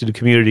afflicted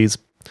communities,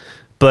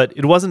 but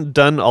it wasn't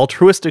done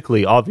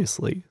altruistically,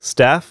 obviously.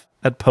 Staff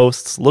at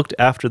posts looked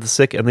after the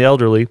sick and the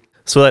elderly,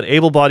 so that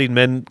able-bodied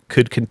men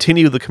could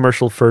continue the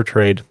commercial fur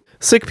trade.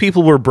 Sick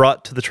people were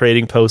brought to the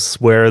trading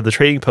posts where the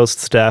trading post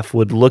staff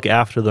would look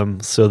after them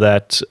so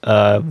that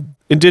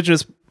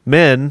indigenous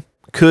men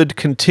could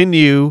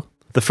continue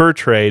the fur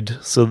trade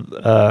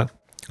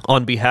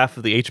on behalf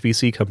of the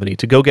HBC company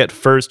to go get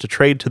furs to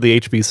trade to the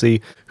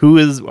HBC,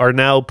 who are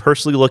now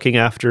personally looking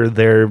after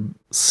their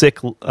sick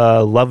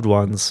loved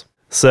ones.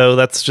 So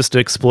that's just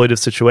an exploitive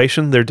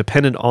situation. They're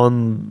dependent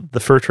on the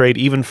fur trade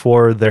even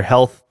for their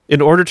health.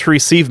 In order to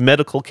receive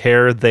medical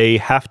care, they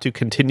have to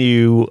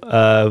continue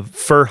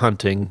fur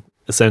hunting,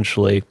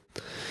 essentially.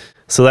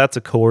 So that's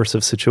a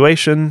coercive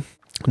situation,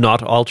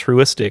 not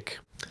altruistic.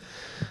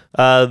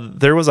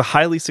 There was a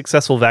highly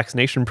successful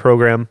vaccination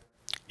program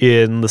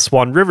in the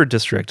Swan River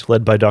district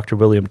led by Dr.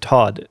 William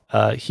Todd.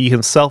 He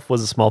himself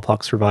was a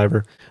smallpox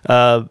survivor.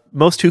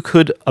 Most who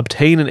could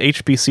obtain an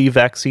HBC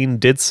vaccine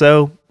did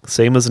so.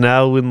 Same as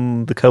now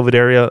in the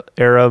COVID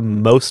era,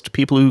 most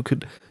people who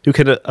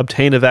can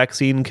obtain a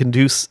vaccine can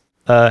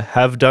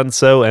have done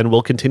so and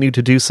will continue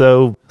to do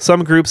so.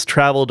 Some groups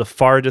traveled a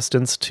far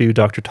distance to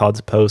Dr. Todd's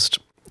post.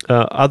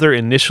 Other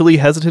initially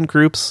hesitant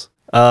groups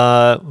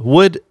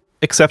would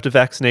accept a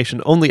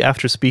vaccination only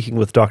after speaking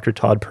with Dr.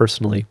 Todd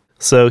personally.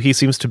 So he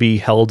seems to be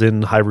held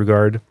in high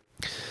regard.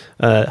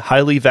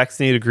 Highly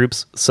vaccinated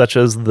groups such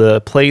as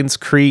the Plains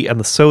Cree and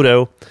the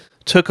Soto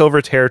took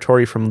over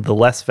territory from the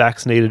less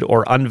vaccinated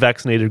or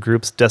unvaccinated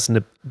groups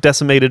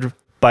decimated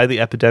by the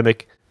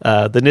epidemic.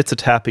 The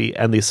Niitsitapi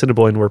and the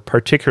Assiniboine were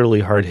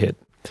particularly hard hit.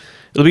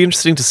 It'll be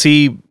interesting to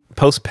see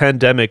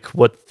post-pandemic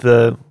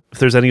if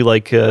there's any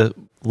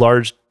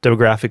large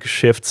demographic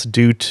shifts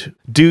due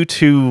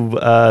to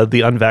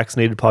the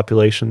unvaccinated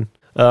population.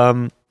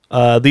 The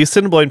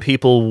Assiniboine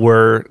people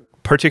were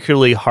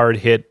particularly hard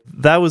hit.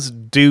 That was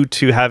due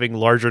to having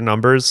larger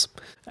numbers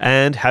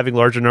and having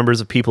larger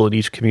numbers of people in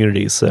each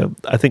community. So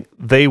I think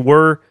they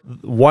were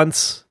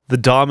once the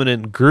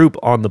dominant group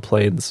on the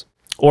plains,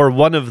 or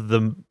one of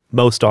the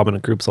most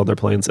dominant groups on their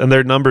plains, and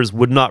their numbers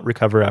would not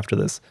recover after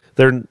this.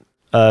 They're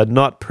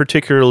not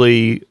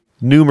particularly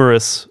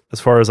numerous as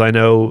far as I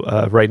know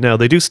right now.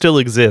 They do still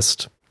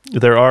exist.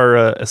 There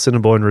are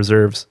Assiniboine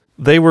reserves.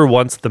 They were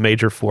once the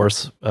major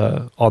force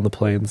on the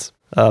plains,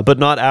 but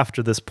not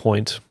after this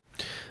point.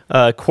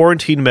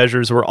 Quarantine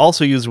measures were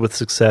also used with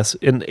success.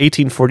 In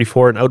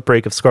 1844, an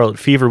outbreak of scarlet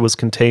fever was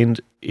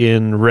contained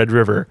in Red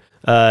River.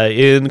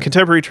 In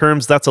contemporary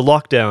terms, that's a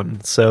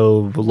lockdown.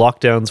 So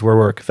lockdowns were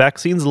work.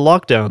 Vaccines and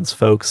lockdowns,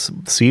 folks,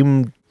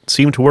 seem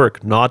to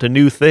work. Not a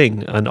new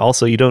thing. And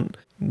also, you don't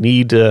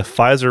need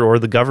Pfizer or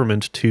the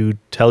government to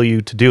tell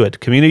you to do it.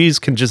 Communities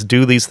can just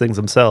do these things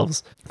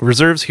themselves.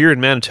 Reserves here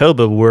in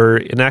Manitoba were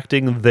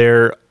enacting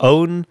their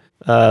own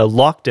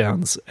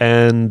lockdowns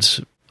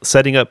and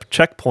setting up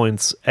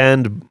checkpoints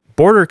and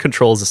border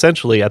controls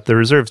essentially at the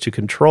reserves to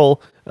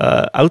control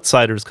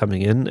outsiders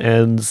coming in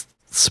and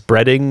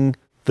spreading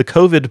the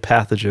COVID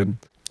pathogen.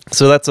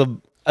 So that's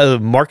a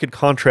marked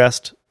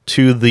contrast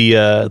to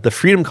the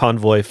Freedom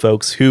Convoy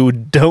folks who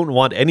don't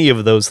want any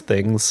of those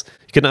things.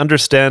 You can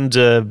understand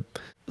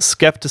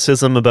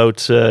skepticism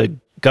about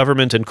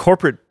government and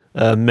corporate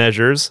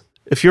measures.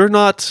 If you're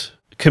not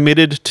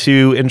committed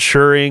to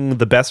ensuring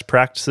the best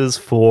practices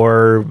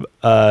for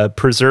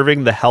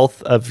preserving the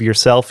health of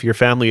yourself, your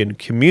family, and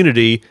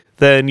community,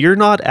 then you're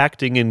not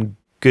acting in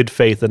good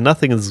faith, and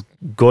nothing is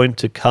going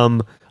to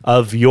come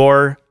of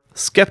your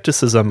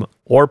skepticism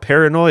or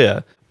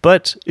paranoia.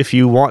 But if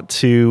you want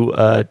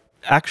to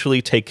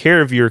actually take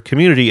care of your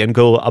community and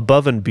go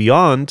above and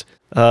beyond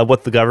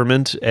what the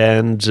government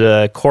and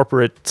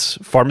corporate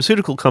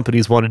pharmaceutical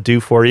companies want to do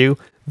for you,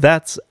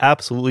 that's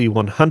absolutely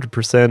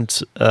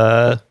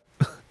 100%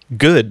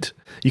 good.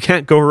 You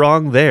can't go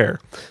wrong there.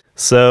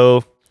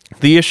 So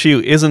the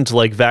issue isn't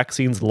like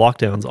vaccines and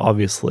lockdowns,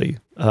 obviously.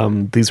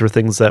 These were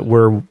things that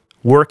were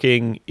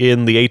working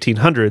in the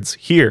 1800s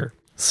here.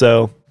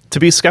 So to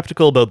be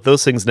skeptical about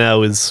those things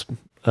now is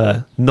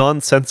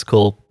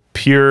nonsensical,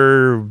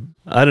 pure...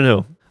 I don't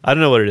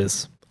know what it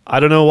is.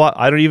 I don't know why.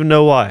 I don't even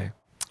know why.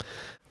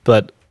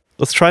 But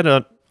I'll try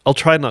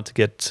not to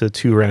get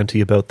too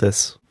ranty about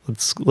this.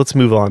 Let's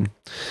move on.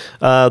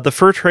 The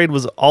fur trade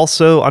was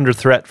also under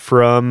threat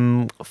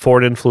from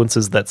foreign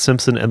influences that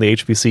Simpson and the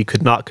HBC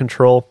could not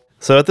control.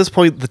 So at this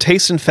point, the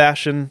taste in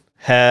fashion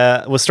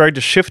was starting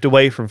to shift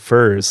away from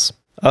furs.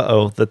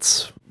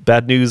 That's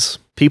bad news.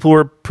 People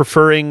were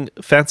preferring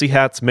fancy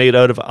hats made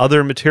out of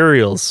other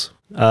materials.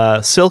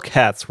 Silk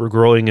hats were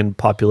growing in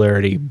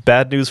popularity.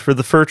 Bad news for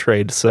the fur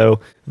trade. So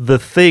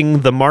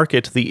the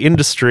market, the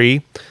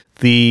industry,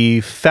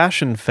 the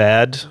fashion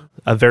fad,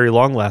 a very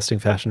long-lasting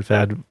fashion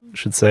fad, I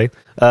should say,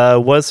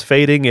 was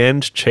fading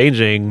and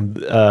changing.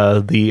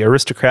 The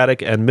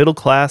aristocratic and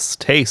middle-class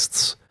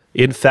tastes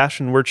in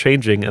fashion were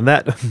changing, and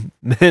that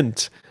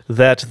meant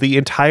that the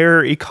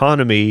entire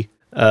economy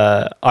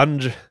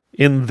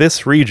in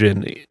this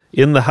region,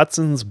 in the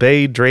Hudson's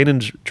Bay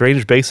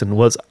drainage basin,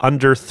 was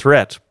under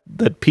threat.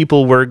 That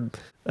people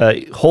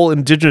whole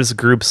indigenous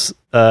groups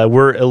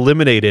were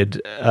eliminated,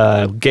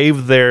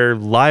 gave their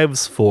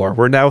lives for,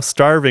 were now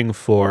starving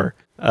for.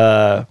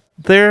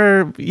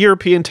 their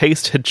European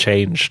taste had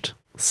changed.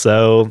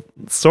 So,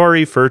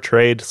 sorry fur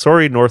trade,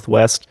 sorry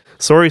Northwest,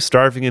 sorry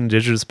starving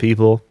indigenous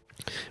people.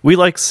 We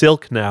like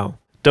silk now.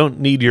 Don't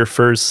need your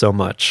furs so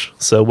much.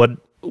 So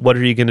what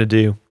are you going to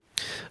do?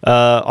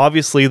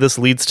 Obviously, this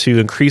leads to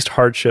increased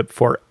hardship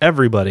for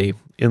everybody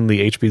in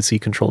the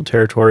HBC-controlled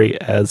territory,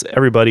 as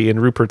everybody in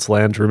Rupert's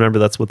Land, remember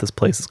that's what this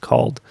place is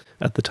called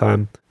at the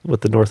time,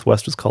 what the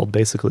Northwest was called,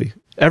 basically.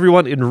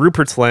 Everyone in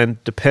Rupert's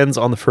Land depends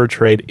on the fur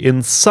trade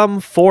in some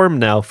form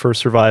now for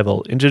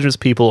survival. Indigenous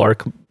people are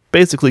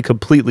basically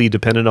completely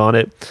dependent on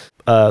it.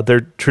 Their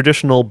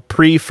traditional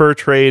pre-fur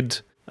trade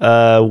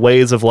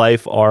ways of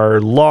life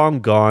are long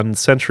gone,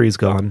 centuries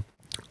gone.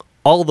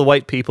 All the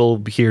white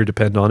people here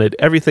depend on it.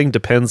 Everything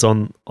depends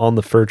on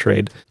the fur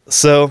trade.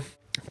 So,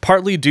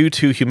 partly due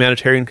to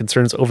humanitarian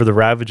concerns over the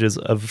ravages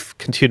of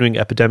continuing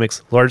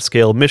epidemics,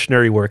 large-scale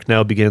missionary work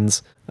now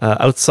begins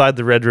outside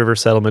the Red River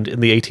settlement in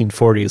the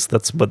 1840s.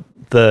 That's what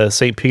the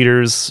St.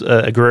 Peter's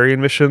Agrarian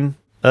Mission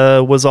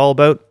was all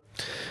about.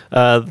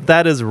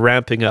 That is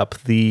ramping up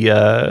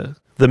the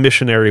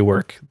missionary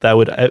work that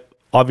would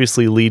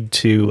obviously lead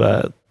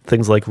to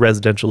things like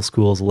residential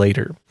schools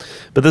later.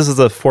 But this is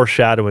a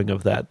foreshadowing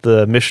of that.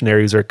 The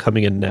missionaries are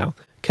coming in now.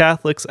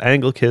 Catholics,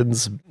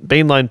 Anglicans,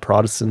 mainline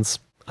Protestants,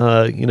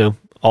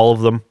 all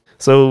of them.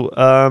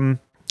 So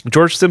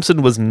George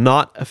Simpson was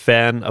not a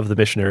fan of the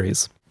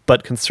missionaries,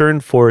 but concern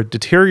for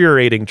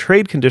deteriorating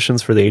trade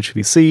conditions for the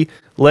HBC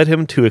led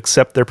him to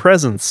accept their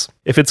presence.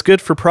 If it's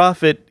good for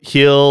profit,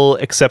 he'll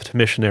accept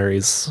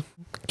missionaries.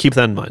 Keep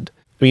that in mind.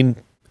 I mean,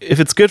 if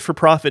it's good for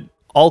profit,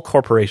 all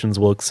corporations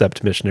will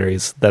accept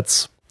missionaries.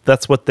 That's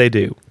what they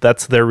do.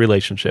 That's their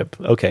relationship.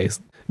 Okay,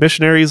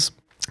 missionaries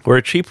were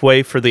a cheap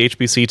way for the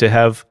HBC to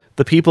have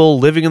the people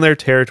living in their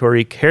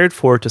territory cared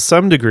for to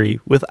some degree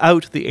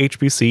without the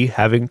HBC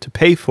having to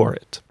pay for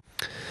it.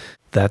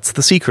 That's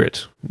the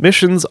secret.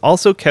 Missions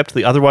also kept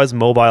the otherwise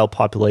mobile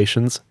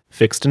populations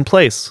fixed in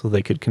place so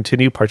they could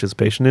continue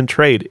participation in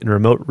trade in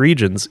remote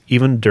regions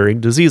even during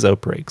disease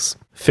outbreaks.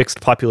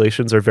 Fixed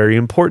populations are very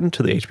important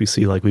to the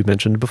HBC, like we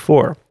mentioned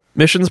before.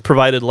 Missions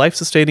provided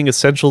life-sustaining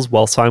essentials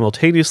while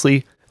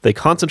simultaneously they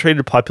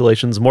concentrated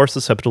populations more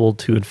susceptible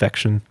to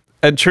infection.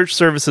 And church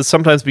services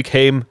sometimes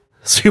became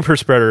super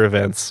spreader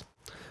events,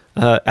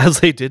 as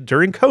they did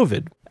during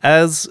COVID.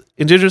 As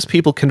indigenous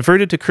people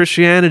converted to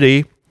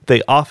Christianity,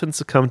 they often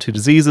succumbed to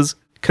diseases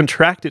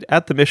contracted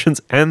at the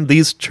missions and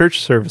these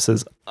church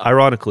services,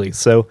 ironically.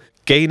 So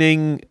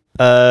gaining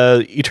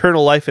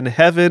eternal life in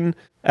heaven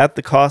at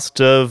the cost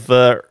of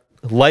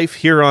life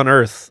here on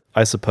earth,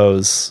 I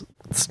suppose.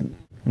 It's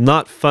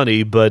not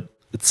funny, but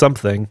it's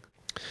something.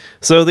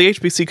 So the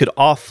HBC could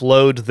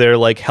offload their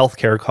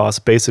healthcare costs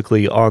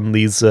basically on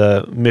these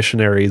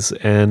missionaries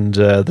and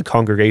the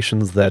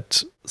congregations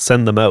that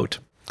send them out,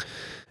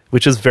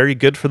 which is very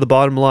good for the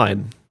bottom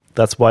line.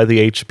 That's why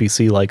the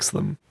HBC likes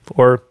them,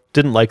 or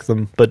didn't like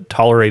them, but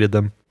tolerated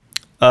them.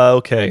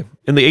 Okay,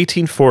 in the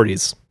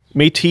 1840s,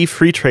 Métis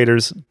free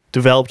traders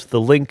developed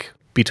the link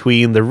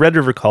between the Red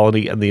River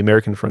colony and the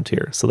American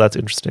frontier. So that's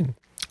interesting.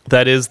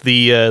 That is,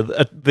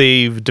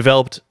 they've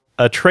developed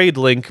a trade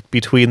link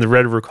between the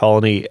Red River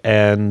colony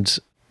and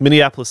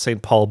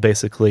Minneapolis-St. Paul,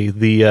 basically,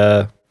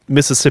 the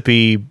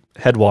Mississippi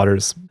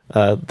headwaters.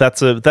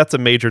 That's a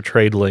major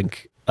trade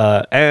link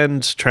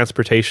and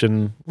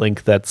transportation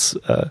link. That's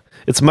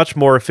it's much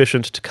more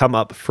efficient to come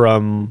up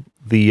from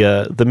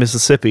the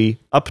Mississippi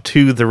up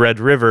to the Red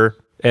River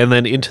and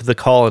then into the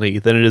colony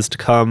than it is to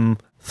come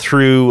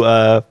through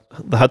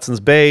the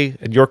Hudson's Bay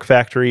and York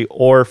Factory,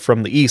 or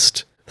from the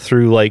east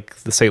through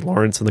the St.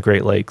 Lawrence and the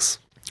Great Lakes,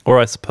 or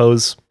I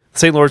suppose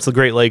St. Lawrence, the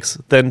Great Lakes,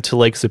 then to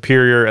Lake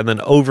Superior, and then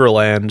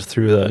overland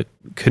through the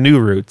canoe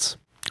routes.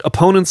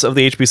 Opponents of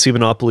the HBC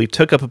monopoly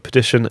took up a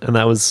petition, and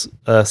that was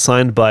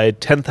signed by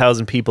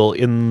 10,000 people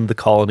in the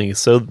colony.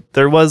 So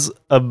there was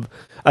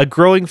a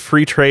growing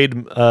free trade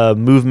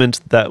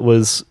movement that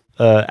was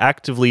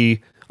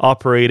actively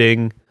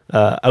operating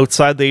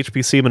outside the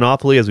HBC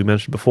monopoly, as we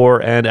mentioned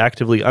before, and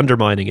actively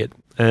undermining it.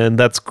 And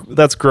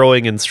that's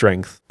growing in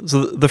strength.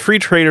 So the free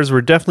traders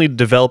were definitely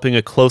developing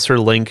a closer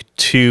link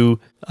to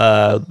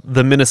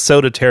the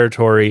Minnesota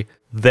territory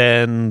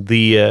than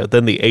the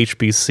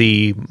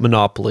HBC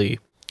monopoly.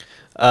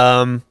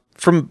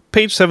 From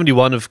page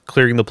 71 of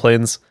Clearing the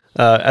Plains,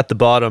 at the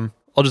bottom,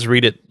 I'll just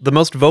read it. The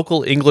most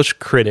vocal English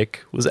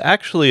critic was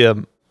actually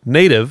a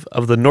native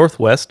of the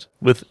Northwest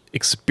with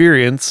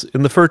experience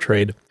in the fur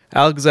trade.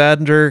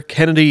 Alexander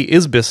Kennedy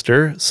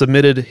Isbister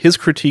submitted his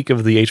critique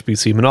of the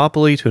HBC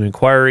monopoly to an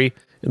inquiry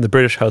in the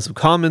British House of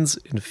Commons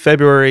in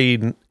February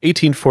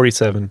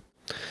 1847.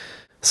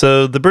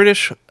 So the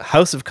British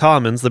House of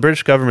Commons, the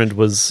British government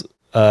was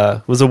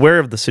aware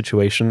of the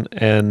situation,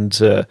 and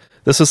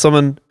this is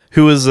someone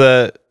who was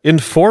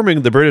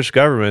informing the British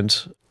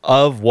government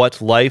of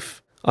what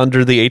life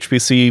under the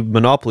HBC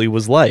monopoly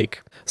was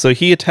like. So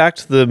he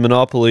attacked the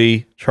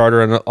monopoly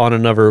charter on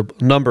a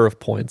number of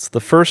points.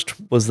 The first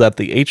was that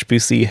the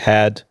HBC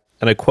had,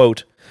 and I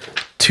quote,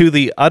 "to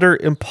the utter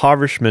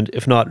impoverishment,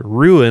 if not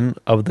ruin,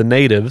 of the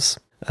natives,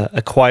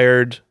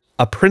 acquired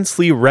a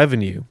princely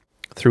revenue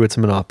through its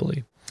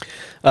monopoly.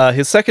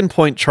 His second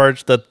point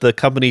charged that the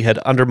company had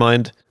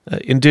undermined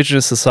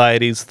indigenous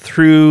societies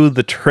through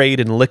the trade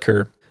in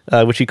liquor,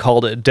 which he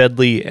called a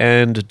deadly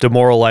and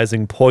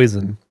demoralizing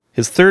poison.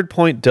 His third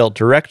point dealt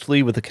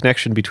directly with the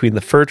connection between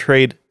the fur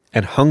trade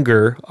and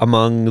hunger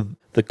among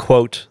the,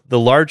 quote, the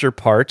larger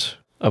part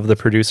of the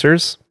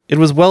producers. It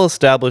was well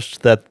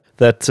established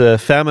that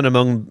famine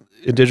among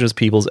indigenous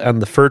peoples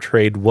and the fur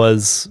trade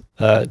was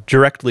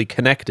directly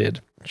connected.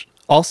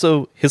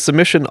 Also, his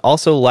submission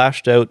also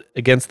lashed out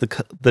against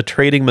the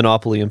trading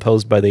monopoly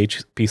imposed by the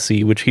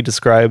HPC, which he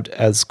described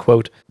as,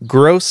 quote,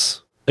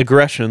 gross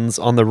aggressions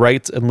on the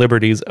rights and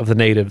liberties of the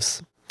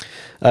natives.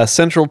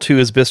 Central to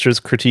his Bister's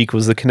critique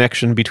was the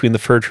connection between the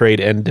fur trade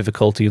and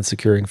difficulty in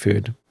securing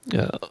food.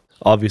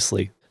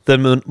 Obviously.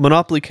 The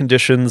monopoly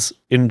conditions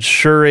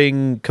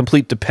ensuring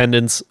complete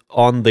dependence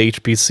on the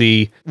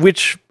HPC,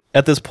 which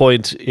at this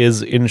point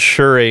is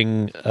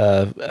ensuring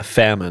a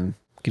famine.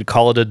 You could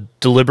call it a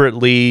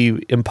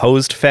deliberately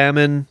imposed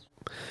famine.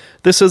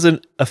 This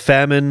isn't a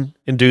famine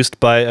induced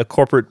by a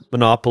corporate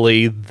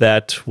monopoly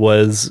that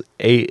was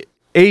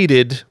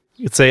aided.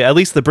 You'd say at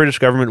least the British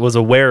government was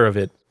aware of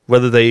it,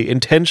 whether they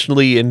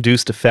intentionally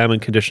induced a famine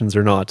conditions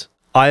or not.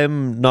 I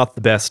am not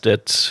the best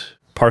at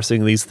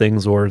parsing these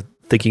things or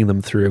thinking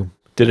them through.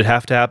 Did it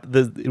have to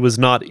happen? It was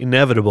not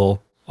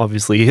inevitable,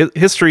 obviously.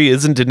 History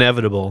isn't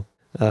inevitable.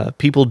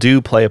 People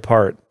do play a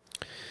part.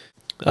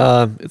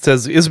 It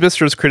says,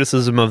 Isbister's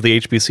criticism of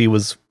the HBC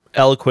was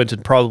eloquent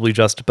and probably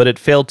just, but it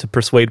failed to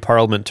persuade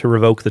Parliament to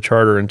revoke the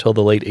charter until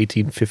the late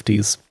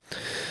 1850s.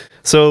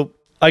 So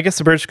I guess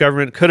the British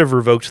government could have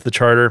revoked the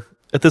charter.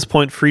 At this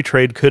point, free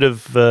trade could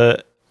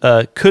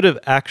have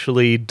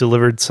actually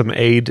delivered some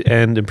aid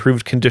and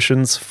improved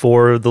conditions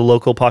for the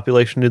local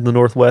population in the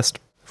Northwest.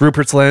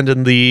 Rupert's Land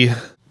and the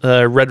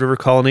Red River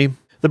Colony.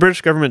 The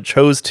British government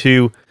chose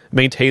to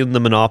maintain the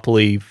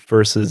monopoly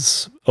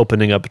versus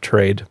opening up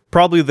trade.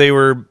 Probably they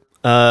were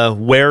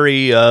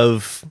wary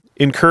of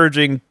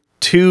encouraging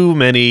too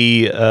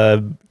many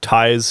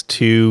ties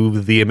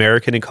to the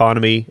American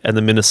economy and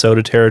the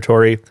Minnesota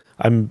territory.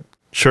 I'm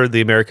sure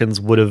the Americans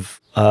would have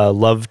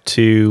loved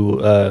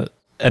to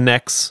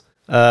annex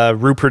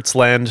Rupert's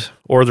Land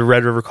or the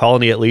Red River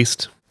Colony at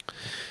least.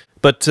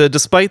 But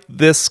despite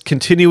this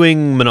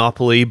continuing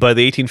monopoly, by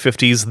the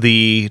 1850s,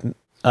 the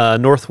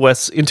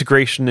Northwest's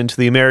integration into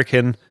the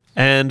American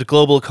and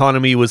global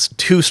economy was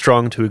too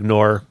strong to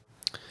ignore.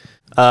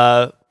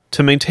 To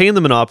maintain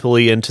the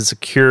monopoly and to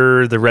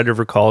secure the Red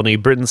River Colony,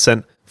 Britain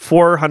sent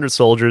 400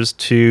 soldiers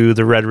to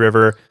the Red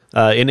River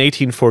in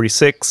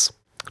 1846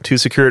 to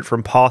secure it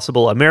from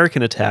possible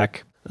American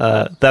attack.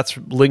 That's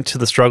linked to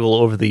the struggle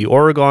over the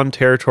Oregon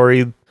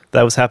territory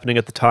that was happening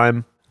at the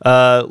time.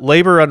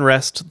 Labor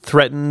unrest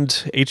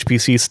threatened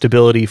HPC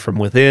stability from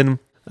within.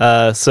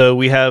 So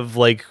we have,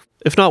 like,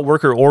 if not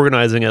worker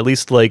organizing, at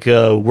least like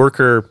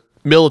worker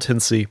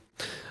militancy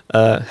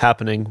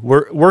happening.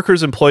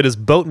 Workers employed as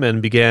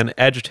boatmen began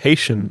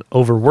agitation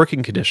over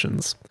working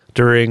conditions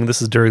during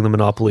the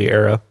monopoly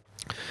era.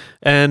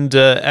 And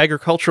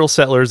agricultural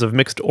settlers of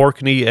mixed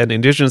Orkney and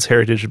indigenous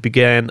heritage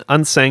began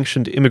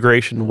unsanctioned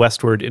immigration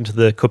westward into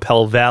the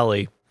Coppell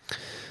Valley.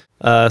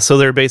 So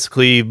they're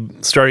basically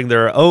starting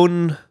their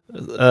own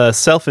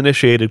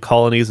self-initiated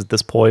colonies at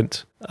this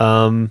point.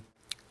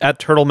 At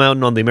Turtle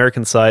Mountain on the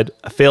American side,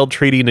 a failed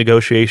treaty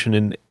negotiation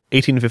in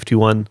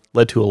 1851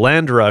 led to a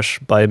land rush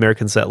by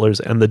American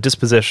settlers and the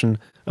dispossession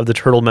of the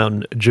Turtle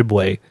Mountain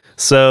Ojibwe.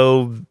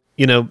 So,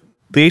 the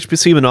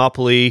HBC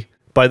monopoly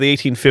by the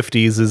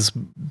 1850s is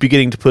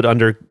beginning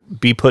to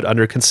be put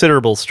under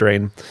considerable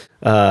strain.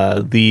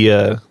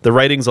 The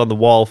writings on the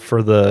wall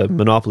for the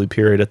monopoly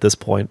period at this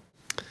point.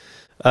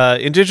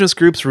 Indigenous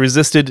groups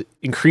resisted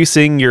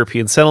increasing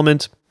European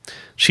settlement.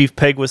 Chief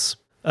Pegwas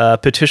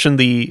petitioned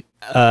the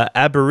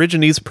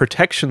Aborigines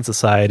Protection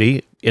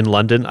Society in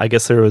London. I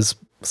guess there was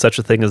such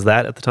a thing as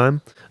that at the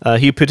time.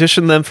 He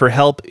petitioned them for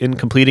help in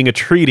completing a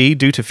treaty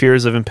due to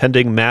fears of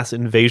impending mass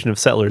invasion of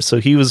settlers. So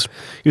he was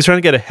trying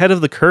to get ahead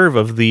of the curve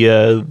of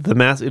the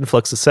mass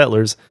influx of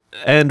settlers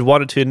and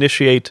wanted to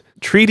initiate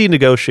treaty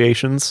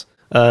negotiations,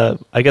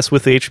 I guess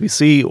with the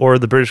HBC or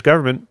the British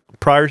government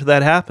prior to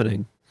that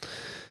happening.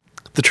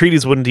 The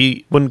treaties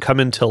wouldn't come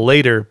until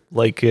later,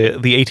 like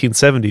the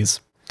 1870s,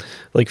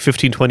 like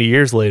 15, 20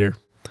 years later.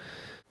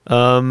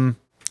 In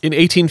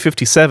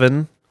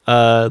 1857,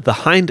 the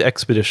Hind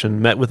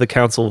expedition met with the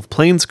Council of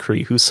Plains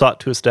Cree, who sought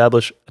to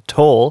establish a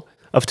toll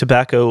of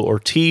tobacco or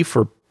tea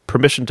for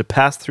permission to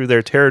pass through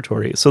their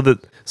territory. So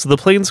the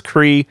Plains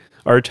Cree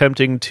are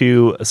attempting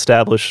to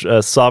establish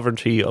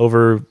sovereignty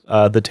over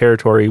the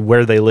territory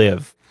where they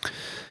live.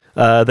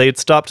 They had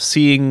stopped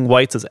seeing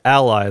whites as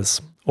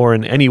allies or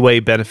in any way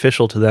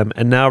beneficial to them,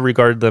 and now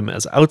regarded them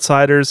as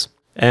outsiders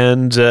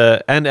and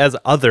as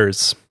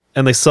others.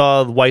 And they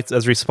saw whites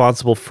as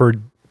responsible for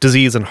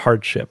disease and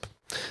hardship.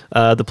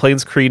 The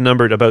Plains Cree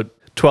numbered about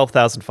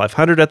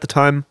 12,500 at the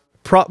time,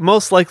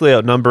 most likely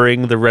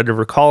outnumbering the Red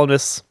River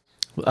colonists.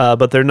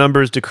 but their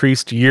numbers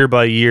decreased year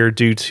by year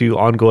due to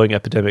ongoing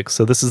epidemics.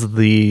 So this is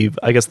the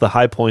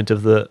high point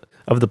of the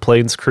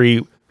Plains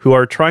Cree, who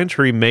are trying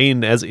to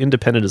remain as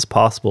independent as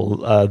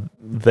possible.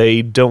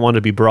 They don't want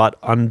to be brought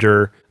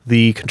under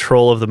the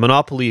control of the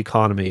monopoly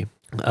economy.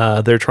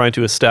 They're trying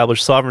to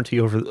establish sovereignty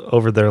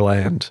over their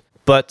land.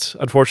 But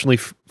unfortunately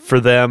for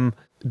them,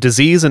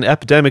 disease and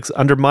epidemics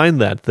undermine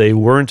that. They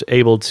weren't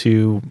able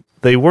to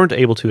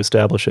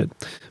establish it.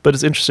 But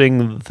it's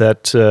interesting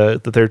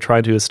that they're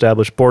trying to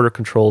establish border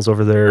controls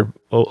over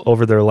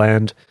their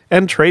land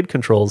and trade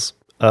controls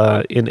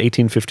in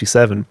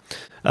 1857.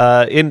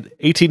 In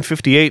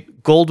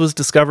 1858, gold was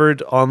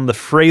discovered on the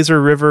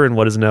Fraser River in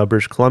what is now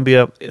British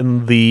Columbia.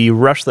 In the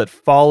rush that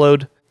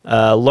followed,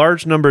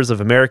 large numbers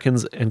of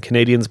Americans and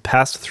Canadians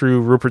passed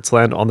through Rupert's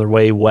Land on their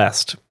way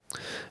west,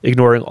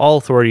 ignoring all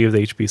authority of the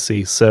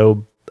HBC.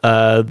 So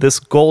this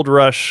gold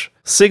rush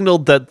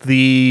signaled that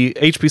the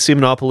HBC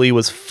monopoly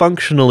was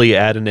functionally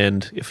at an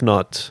end, if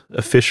not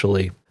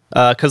officially,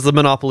 because the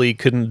monopoly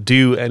couldn't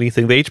do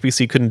anything. The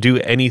HBC couldn't do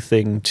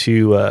anything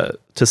to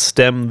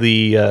stem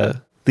the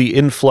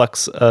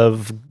influx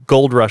of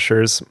gold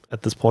rushers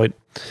at this point.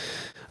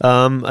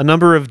 A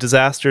number of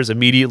disasters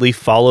immediately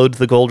followed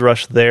the gold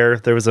rush there.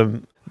 There was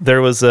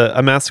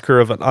a massacre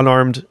of an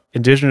unarmed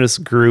indigenous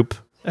group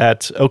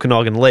at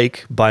Okanagan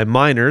Lake by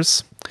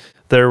miners.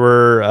 There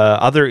were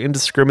other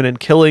indiscriminate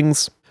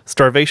killings.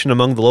 Starvation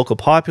among the local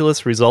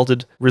populace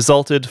resulted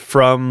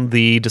from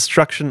the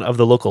destruction of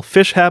the local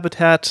fish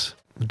habitat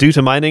due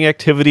to mining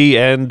activity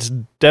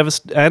and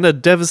a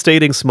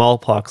devastating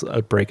smallpox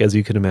outbreak, as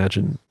you can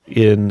imagine,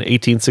 in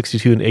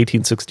 1862 and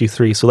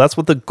 1863. So that's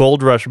what the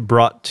gold rush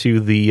brought to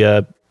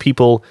the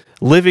people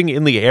living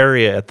in the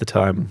area at the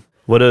time.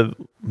 What a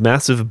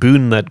massive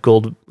boon that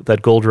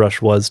gold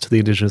rush was to the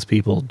indigenous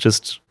people.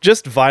 Just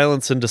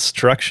violence and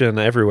destruction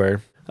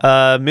everywhere.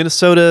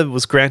 Minnesota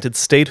was granted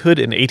statehood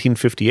in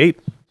 1858,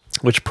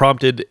 which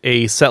prompted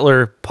a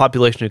settler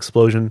population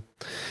explosion.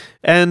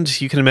 And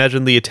you can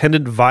imagine the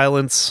attendant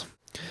violence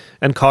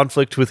and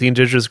conflict with the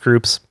indigenous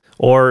groups,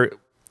 or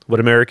what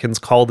Americans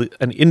called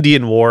an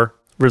Indian War,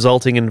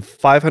 resulting in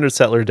 500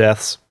 settler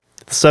deaths,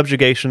 the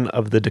subjugation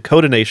of the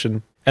Dakota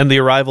Nation, and the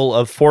arrival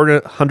of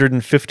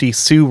 450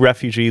 Sioux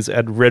refugees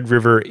at Red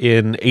River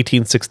in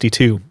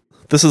 1862.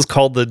 This is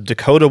called the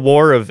Dakota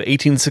War of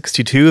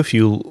 1862. If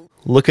you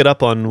look it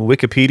up on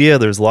Wikipedia,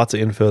 there's lots of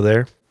info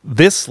there.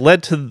 This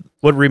led to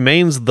what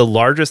remains the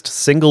largest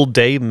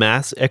single-day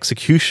mass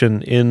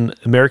execution in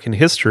American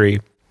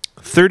history.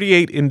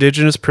 38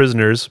 indigenous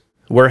prisoners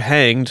were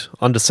hanged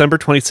on December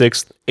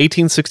 26,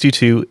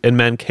 1862 in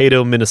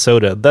Mankato,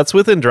 Minnesota. That's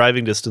within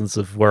driving distance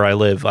of where I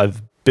live.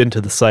 I've been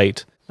to the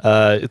site.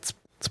 It's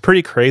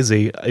pretty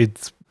crazy.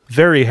 It's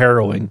very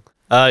harrowing.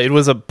 It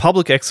was a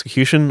public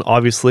execution,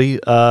 obviously.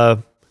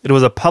 It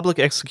was a public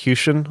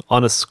execution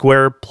on a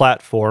square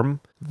platform.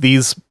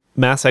 These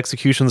mass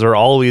executions are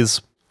always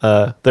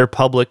they're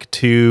public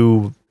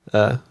to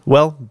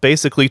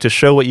basically to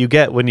show what you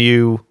get when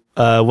you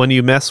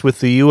mess with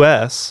the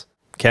U.S.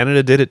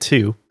 Canada did it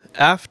too.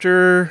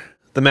 After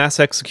the mass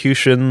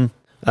execution,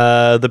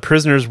 the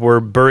prisoners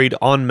were buried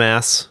en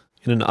masse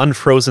in an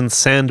unfrozen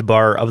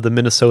sandbar of the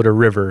Minnesota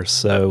River.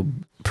 So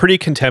pretty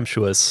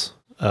contemptuous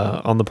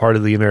on the part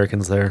of the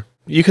Americans there.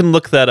 You can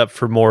look that up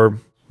for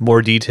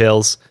more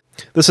details.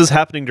 This is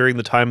happening during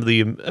the time of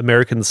the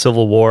American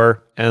Civil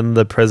War and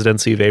the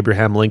presidency of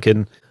Abraham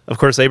Lincoln. Of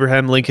course,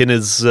 Abraham Lincoln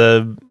is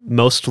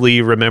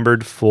mostly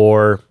remembered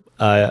for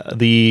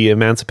the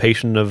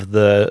emancipation of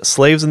the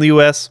slaves in the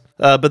U.S.,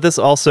 but this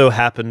also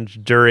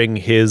happened during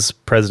his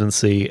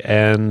presidency,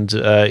 and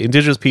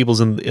indigenous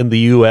peoples in the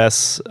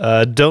U.S.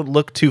 Don't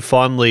look too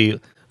fondly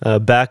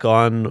back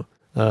on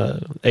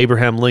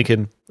Abraham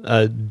Lincoln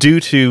due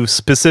to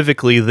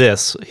specifically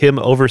this, him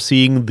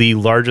overseeing the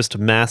largest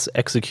mass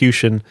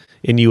execution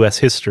in U.S.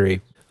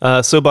 history.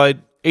 So by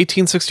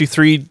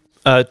 1863,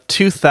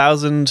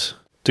 2,000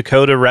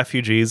 Dakota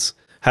refugees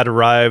had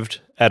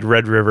arrived at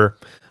Red River,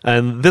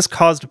 and this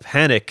caused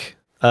panic.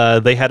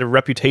 They had a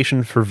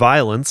reputation for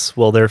violence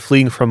while they're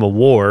fleeing from a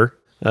war,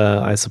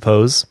 I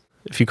suppose,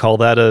 if you call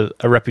that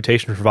a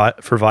reputation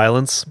for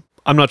violence.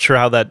 I'm not sure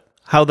how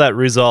that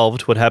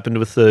resolved, what happened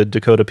with the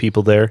Dakota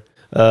people there.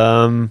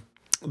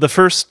 The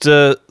first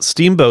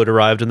steamboat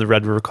arrived in the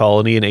Red River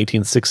Colony in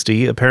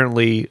 1860,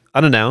 apparently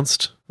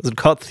unannounced, as it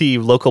caught the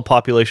local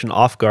population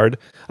off guard.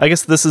 I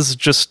guess this is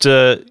just,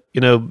 this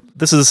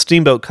is a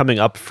steamboat coming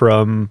up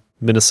from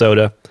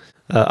Minnesota,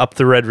 up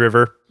the Red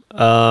River.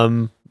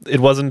 It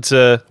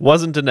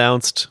wasn't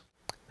announced.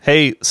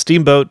 Hey,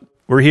 steamboat,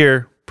 we're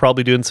here,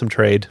 probably doing some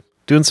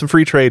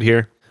free trade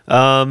here.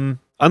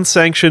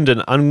 Unsanctioned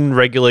and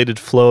unregulated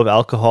flow of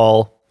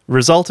alcohol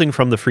resulting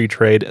from the free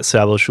trade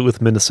established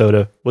with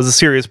Minnesota was a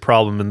serious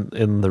problem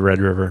in the Red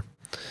River.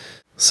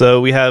 So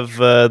we have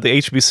the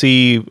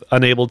HBC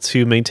unable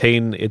to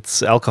maintain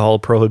its alcohol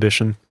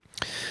prohibition.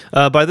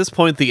 By this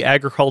point, the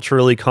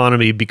agricultural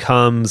economy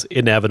becomes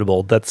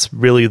inevitable. That's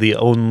really the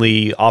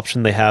only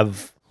option they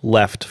have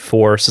left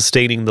for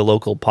sustaining the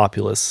local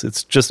populace.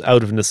 It's just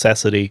out of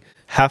necessity.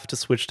 have to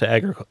switch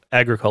to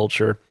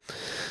agriculture.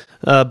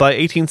 By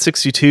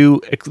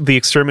 1862, the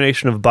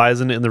extermination of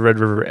bison in the Red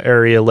River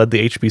area led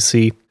the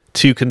HBC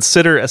to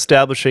consider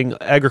establishing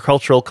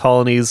agricultural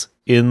colonies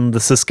in the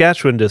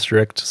Saskatchewan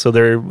district. So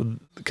they're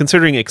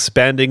considering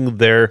expanding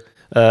their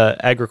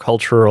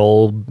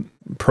agricultural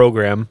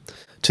program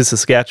to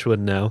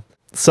Saskatchewan now.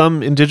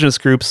 Some Indigenous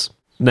groups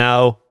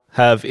now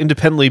have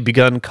independently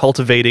begun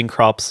cultivating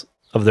crops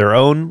of their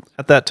own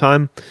at that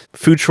time.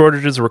 Food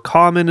shortages were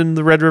common in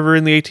the Red River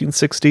in the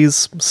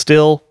 1860s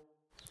still.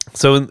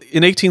 So in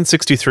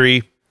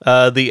 1863,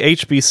 the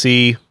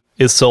HBC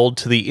is sold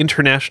to the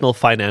International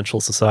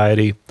Financial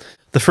Society.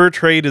 The fur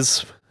trade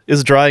is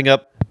drying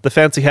up. The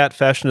fancy hat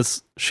fashion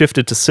has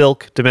shifted to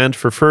silk. Demand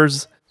for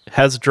furs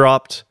has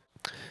dropped.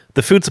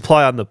 The food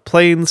supply on the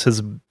plains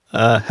has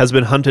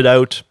been hunted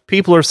out.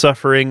 People are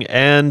suffering,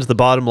 and the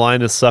bottom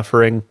line is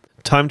suffering.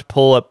 Time to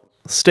pull up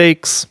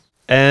stakes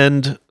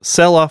and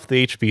sell off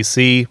the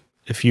HBC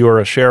if you are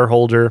a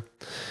shareholder.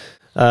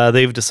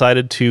 They've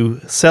decided to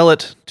sell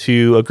it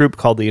to a group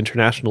called the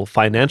International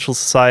Financial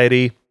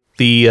Society.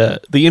 The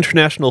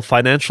International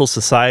Financial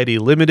Society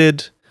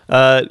Limited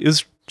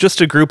is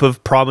just a group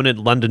of prominent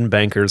London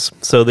bankers.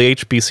 So the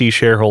HBC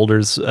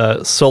shareholders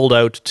sold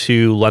out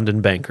to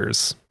London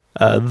bankers.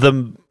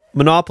 The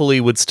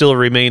monopoly would still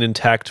remain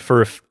intact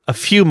for a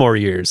few more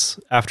years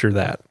after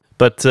that.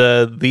 But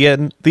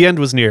the end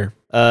was near.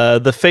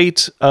 The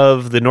fate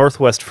of the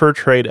Northwest fur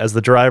trade as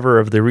the driver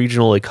of the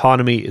regional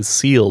economy is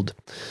sealed.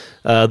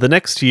 The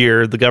next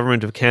year, the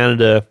government of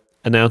Canada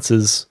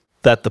announces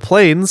that the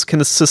plains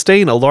can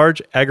sustain a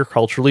large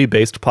agriculturally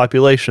based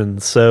population.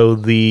 So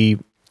the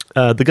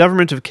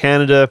government of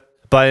Canada,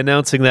 by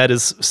announcing that,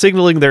 is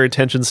signaling their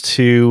intentions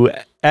to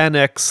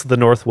annex the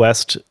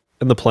Northwest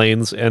and the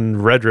Plains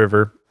and Red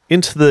River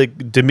into the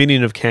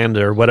Dominion of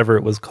Canada, or whatever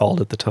it was called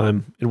at the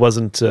time. It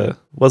wasn't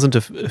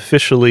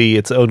officially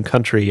its own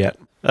country yet.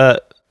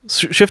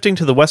 Shifting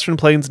to the Western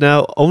Plains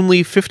now,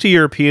 only 50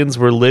 Europeans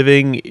were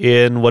living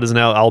in what is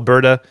now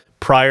Alberta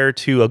prior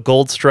to a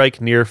gold strike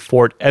near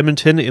Fort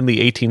Edmonton in the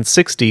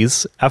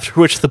 1860s, after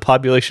which the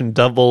population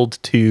doubled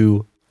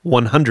to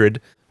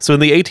 100. So in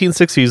the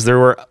 1860s, there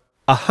were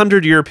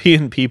 100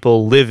 European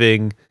people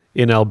living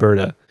in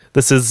Alberta.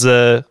 This is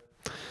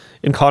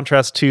in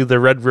contrast to the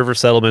Red River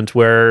settlement,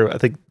 where I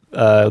think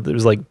there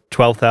was like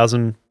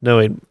 12,000, no,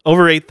 wait,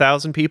 over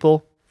 8,000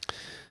 people,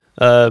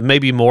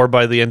 maybe more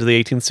by the end of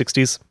the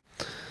 1860s.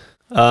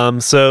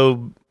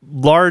 So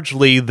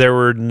largely there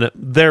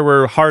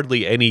were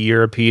hardly any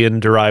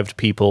European-derived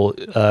people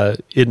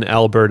in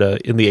Alberta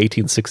in the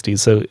 1860s.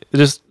 So it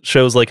just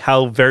shows like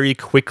how very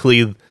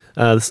quickly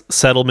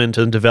settlement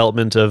and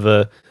development of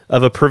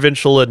a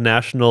provincial and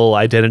national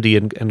identity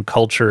and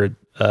culture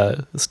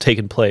has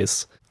taken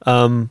place.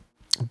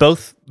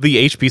 Both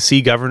the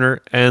HBC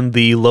governor and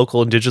the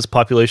local Indigenous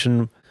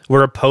population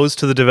were opposed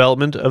to the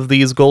development of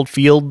these gold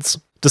fields.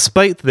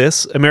 Despite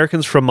this,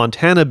 Americans from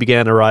Montana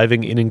began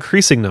arriving in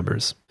increasing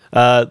numbers.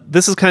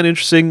 This is kind of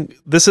interesting.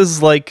 This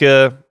is like,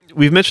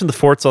 we've mentioned the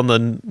forts on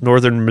the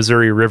northern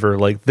Missouri River.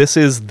 Like this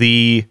is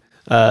the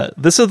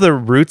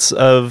roots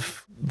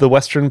of the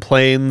Western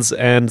Plains,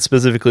 and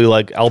specifically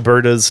like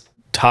Alberta's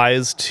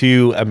ties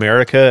to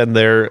America and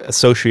their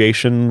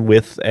association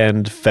with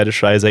and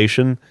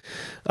fetishization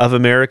of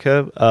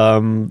America.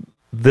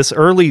 This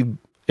early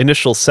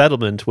initial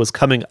settlement was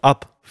coming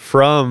up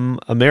from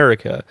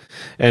America,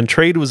 and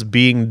trade was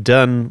being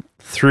done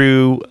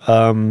through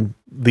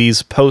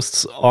these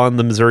posts on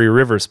the Missouri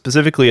River,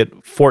 specifically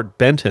at Fort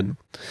Benton,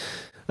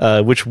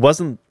 which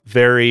wasn't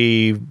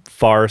very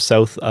far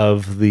south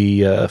of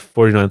the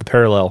 49th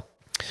parallel.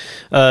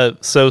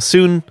 So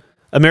soon,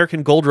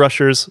 American gold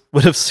rushers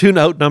would have soon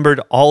outnumbered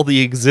all the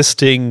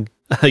existing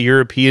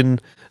European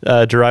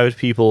derived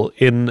people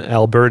in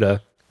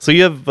Alberta. So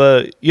you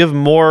have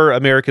more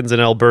Americans in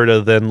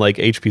Alberta than like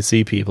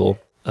HBC people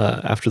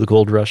after the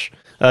gold rush.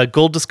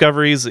 Gold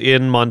discoveries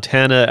in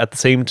Montana at the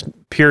same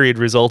period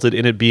resulted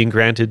in it being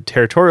granted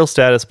territorial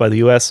status by the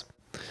U.S.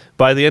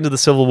 By the end of the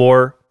Civil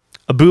War,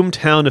 a boom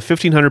town of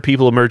 1,500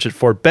 people emerged at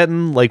Fort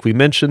Benton, like we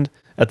mentioned,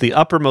 at the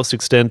uppermost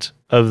extent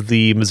of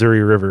the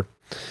Missouri River.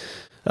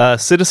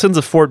 Citizens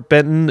of Fort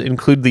Benton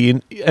include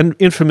the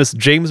infamous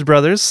James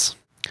Brothers.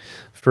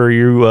 For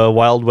you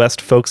Wild West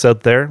folks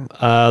out there,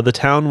 the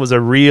town was a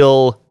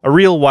real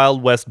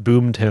Wild West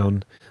boom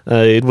town.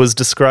 It was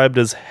described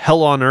as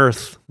hell on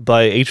earth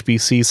by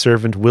HBC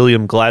servant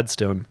William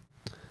Gladstone.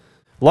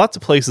 Lots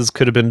of places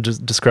could have been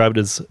described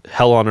as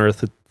hell on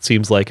earth, it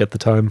seems like, at the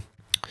time.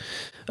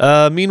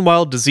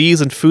 Meanwhile,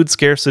 disease and food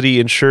scarcity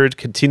ensured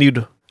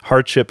continued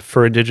hardship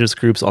for Indigenous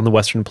groups on the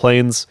Western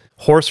Plains.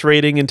 Horse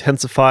raiding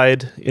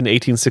intensified in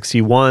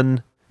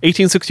 1861.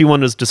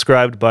 1861 was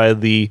described by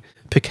the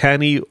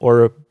Piikani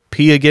or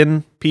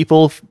Piegan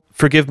people,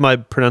 forgive my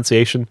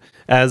pronunciation,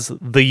 as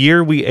the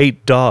year we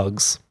ate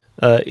dogs.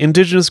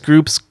 Indigenous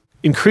groups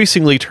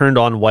increasingly turned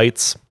on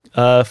whites,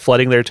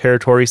 flooding their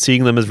territory,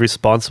 seeing them as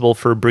responsible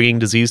for bringing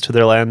disease to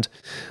their land.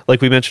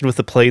 Like we mentioned with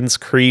the Plains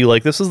Cree,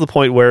 like this is the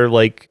point where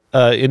like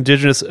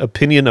Indigenous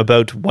opinion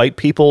about white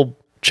people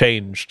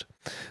changed.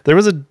 There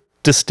was a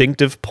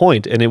distinctive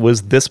point, and it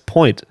was this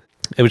point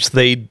at which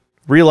they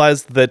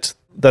realized that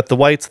the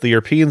whites, the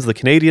Europeans, the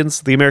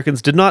Canadians, the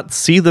Americans did not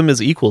see them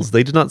as equals.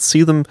 They did not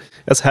see them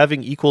as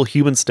having equal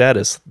human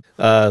status.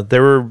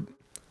 There were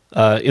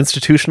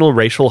institutional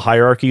racial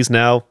hierarchies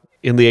now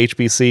in the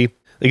HBC.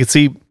 You can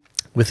see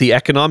with the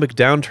economic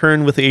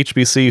downturn with the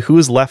HBC, who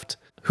was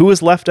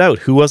left out,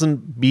 who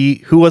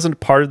wasn't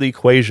part of the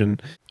equation,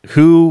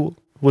 who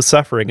was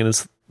suffering,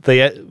 and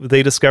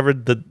they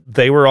discovered that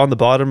they were on the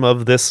bottom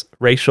of this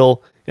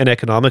racial and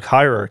economic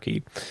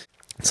hierarchy.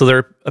 So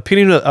their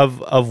opinion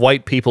of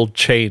white people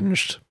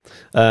changed.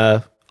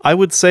 I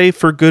would say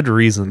for good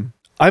reason.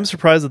 I'm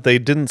surprised that they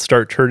didn't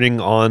start turning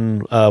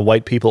on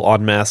white people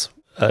en masse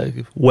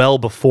well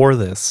before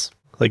this.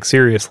 Like,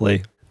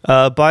 seriously.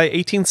 By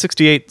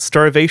 1868,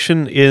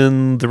 starvation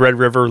in the Red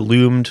River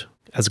loomed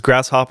as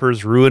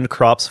grasshoppers ruined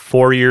crops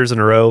 4 years in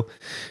a row.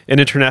 An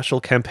international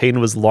campaign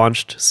was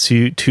launched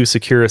to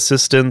secure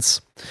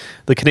assistance.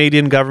 The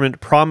Canadian government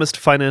promised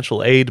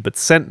financial aid but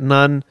sent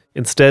none.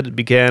 Instead, it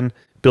began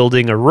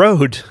building a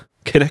road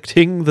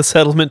connecting the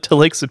settlement to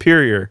Lake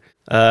Superior,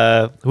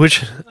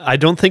 which I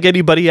don't think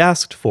anybody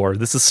asked for.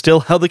 This is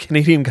still how the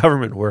Canadian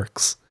government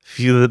works. If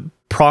you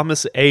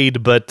promise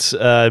aid but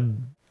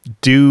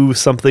do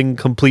something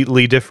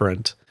completely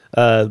different.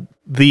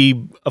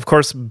 Of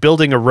course,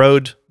 building a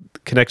road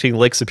connecting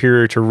Lake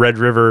Superior to Red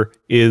River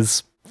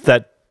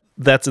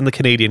that's in the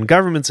Canadian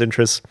government's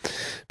interest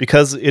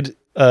because it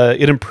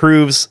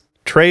improves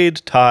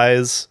trade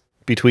ties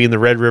between the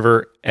Red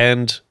River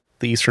and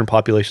the eastern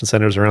population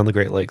centers around the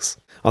Great Lakes.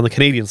 On the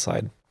Canadian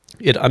side,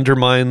 it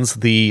undermines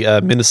the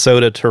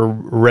Minnesota to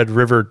Red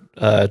River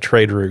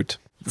trade route.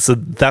 So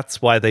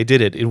that's why they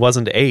did it. It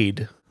wasn't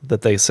aid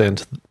that they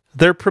sent.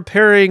 They're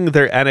preparing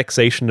their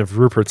annexation of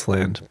Rupert's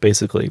Land,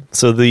 basically.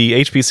 So the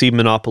HBC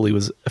monopoly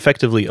was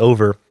effectively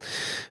over.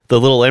 The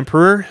little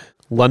emperor,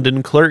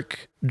 London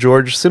clerk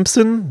George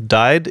Simpson,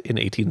 died in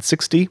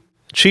 1860.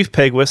 Chief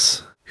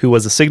Peguis, who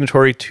was a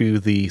signatory to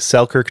the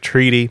Selkirk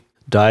Treaty,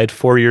 died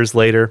 4 years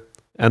later,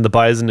 and the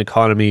bison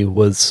economy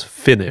was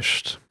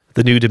finished.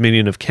 The new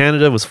Dominion of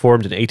Canada was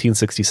formed in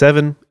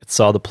 1867. It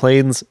saw the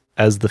plains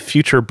as the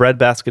future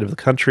breadbasket of the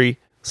country,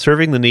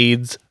 serving the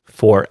needs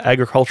for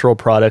agricultural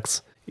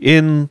products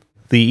in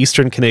the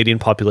eastern Canadian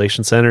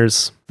population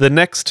centers. The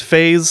next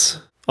phase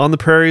on the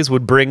prairies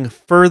would bring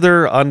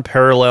further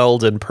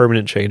unparalleled and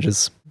permanent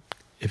changes,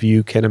 if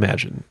you can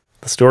imagine.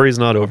 The story is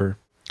not over.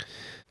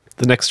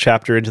 The next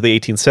chapter into the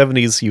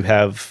 1870s, you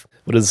have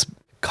what is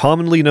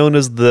commonly known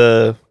as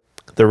the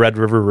Red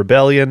River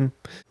Rebellion,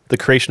 the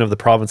creation of the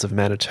province of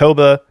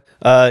Manitoba,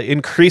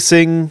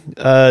 increasing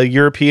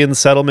European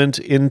settlement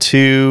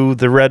into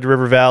the Red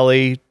River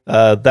Valley.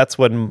 That's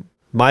when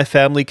my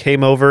family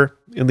came over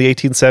in the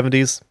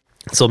 1870s.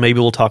 So maybe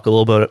we'll talk a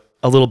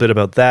little bit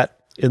about that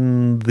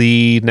in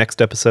the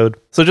next episode.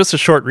 So just a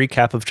short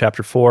recap of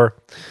Chapter 4.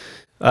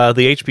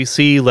 The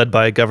HBC, led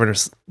by Governor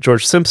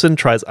George Simpson,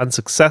 tries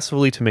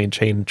unsuccessfully to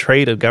maintain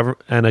trade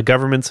and a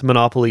government's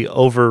monopoly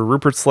over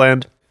Rupert's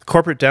Land.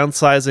 Corporate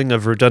downsizing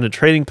of redundant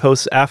trading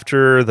posts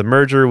after the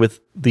merger with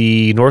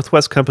the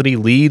Northwest Company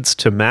leads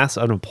to mass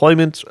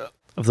unemployment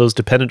of those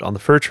dependent on the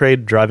fur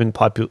trade, driving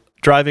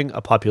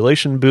a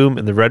population boom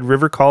in the Red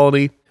River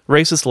Colony.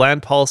 Racist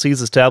land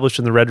policies established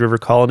in the Red River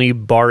Colony,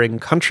 barring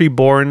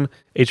country-born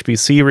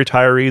HBC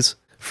retirees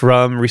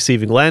from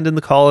receiving land in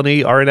the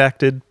colony, are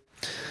enacted.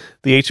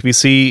 The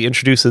HBC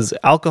introduces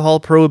alcohol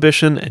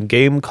prohibition and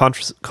game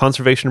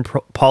conservation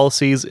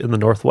policies in the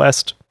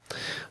Northwest.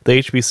 The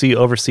HBC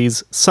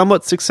oversees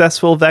somewhat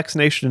successful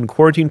vaccination and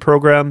quarantine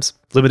programs,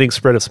 limiting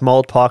spread of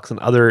smallpox and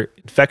other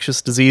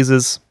infectious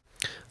diseases.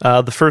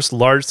 The first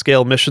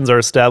large-scale missions are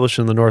established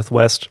in the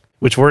Northwest,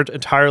 which weren't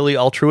entirely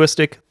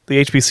altruistic.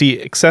 The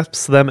HBC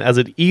accepts them as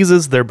it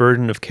eases their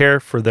burden of care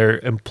for their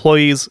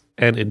employees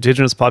and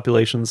indigenous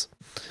populations.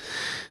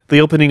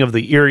 The opening of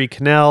the Erie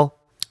Canal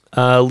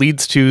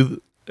leads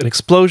to an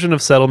explosion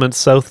of settlements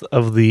south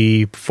of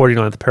the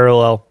 49th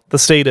parallel. The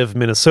state of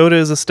Minnesota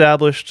is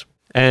established,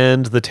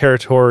 and the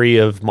territory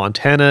of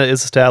Montana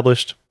is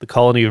established. The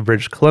colony of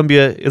British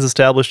Columbia is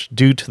established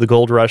due to the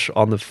gold rush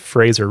on the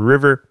Fraser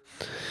River.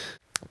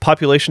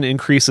 Population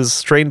increases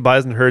strained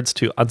bison herds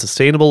to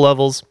unsustainable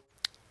levels.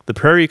 The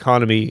prairie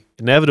economy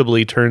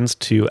inevitably turns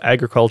to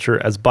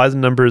agriculture as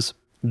bison numbers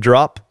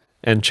drop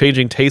and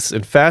changing tastes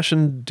in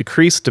fashion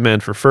decrease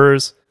demand for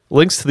furs.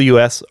 Links to the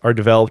U.S. are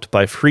developed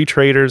by free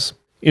traders,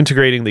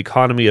 integrating the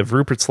economy of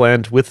Rupert's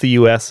Land with the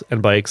U.S.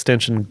 and by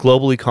extension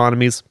global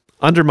economies,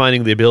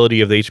 undermining the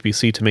ability of the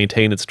HBC to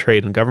maintain its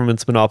trade and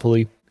government's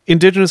monopoly.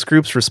 Indigenous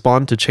groups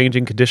respond to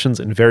changing conditions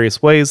in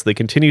various ways. They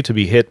continue to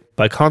be hit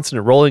by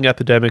constant rolling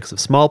epidemics of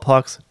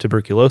smallpox,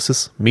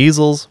 tuberculosis,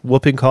 measles,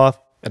 whooping cough,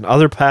 and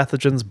other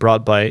pathogens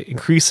brought by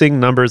increasing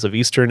numbers of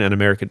Eastern and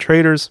American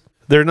traders.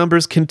 Their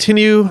numbers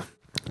continue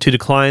to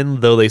decline,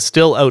 though they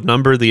still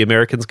outnumber the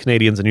Americans,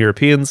 Canadians, and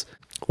Europeans.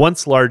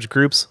 Once large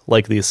groups,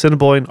 like the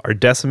Assiniboine, are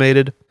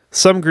decimated,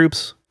 some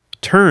groups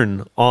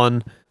turn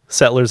on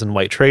settlers and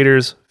white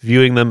traders,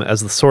 viewing them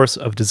as the source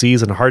of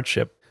disease and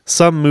hardship.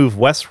 Some move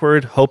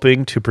westward,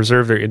 hoping to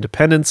preserve their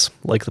independence,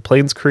 like the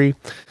Plains Cree.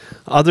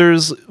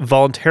 Others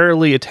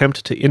voluntarily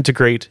attempt to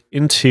integrate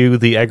into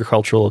the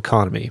agricultural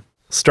economy.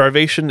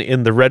 Starvation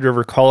in the Red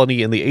River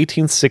Colony in the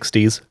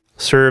 1860s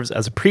serves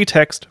as a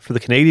pretext for the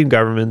Canadian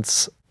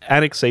government's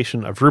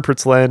annexation of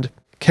Rupert's Land.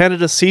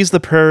 Canada sees the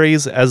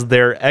prairies as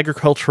their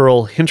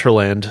agricultural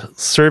hinterland,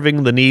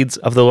 serving the needs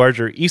of the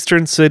larger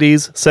eastern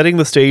cities, setting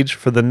the stage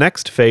for the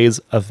next phase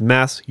of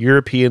mass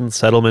European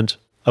settlement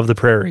of the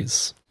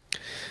prairies.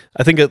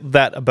 I think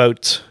that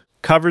about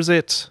covers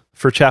it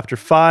for Chapter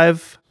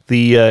 5,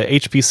 the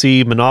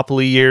HBC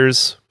monopoly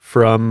years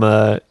from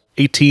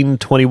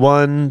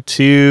 1821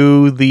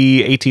 to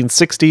the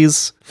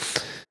 1860s.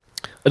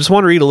 I just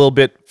want to read a little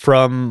bit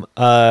from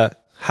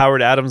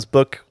Howard Adams'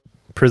 book,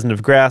 Prison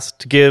of Grass,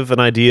 to give an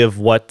idea of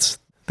what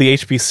the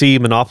HBC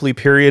monopoly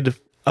period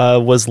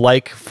was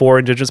like for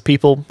Indigenous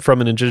people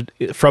from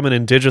an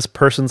Indigenous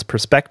person's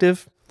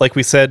perspective. Like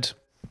we said,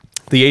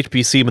 the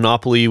HBC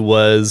monopoly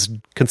was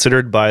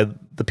considered by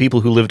the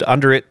people who lived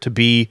under it to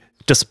be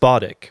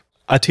despotic,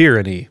 a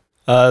tyranny.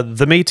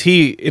 The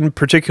Métis, in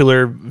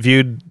particular,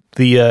 viewed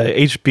the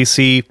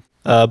HBC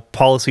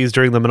policies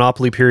during the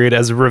monopoly period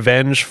as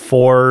revenge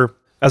for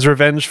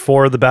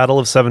the Battle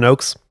of Seven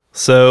Oaks.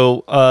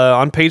 So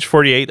on page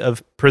 48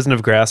 of Prison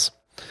of Grass,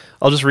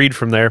 I'll just read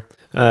from there.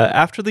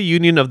 After the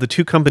union of the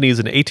two companies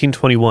in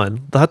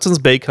 1821, the Hudson's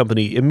Bay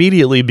Company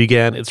immediately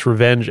began its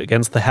revenge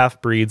against the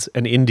half-breeds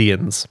and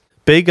Indians.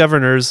 Bay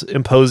governors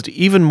imposed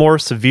even more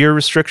severe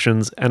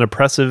restrictions and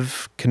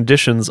oppressive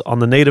conditions on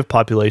the native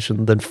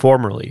population than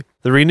formerly.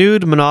 The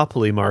renewed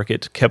monopoly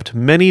market kept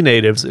many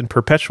natives in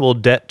perpetual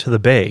debt to the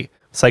Bay,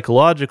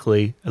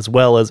 psychologically as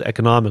well as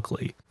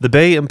economically. The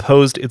Bay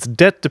imposed its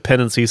debt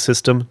dependency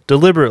system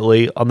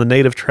deliberately on the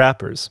native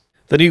trappers.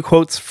 Then he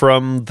quotes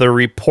from the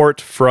report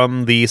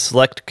from the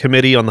Select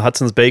Committee on the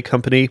Hudson's Bay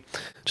Company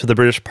to the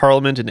British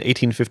Parliament in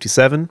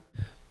 1857,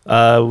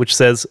 which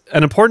says,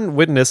 an important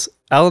witness,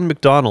 Allan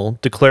MacDonald,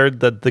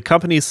 declared that the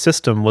company's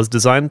system was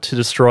designed to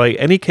destroy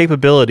any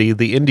capability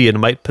the Indian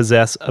might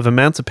possess of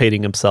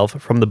emancipating himself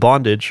from the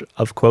bondage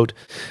of, quote,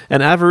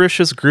 an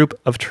avaricious group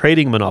of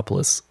trading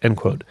monopolists, end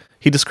quote.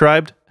 He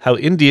described how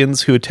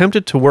Indians who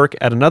attempted to work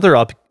at another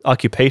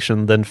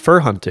occupation than fur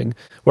hunting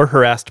were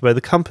harassed by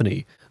the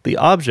company. The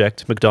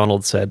object,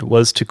 MacDonald said,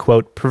 was to,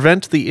 quote,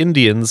 prevent the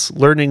Indians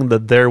learning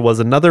that there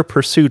was another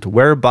pursuit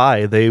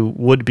whereby they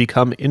would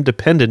become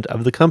independent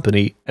of the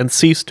company and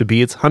cease to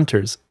be its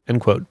hunters,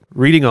 end quote.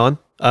 Reading on,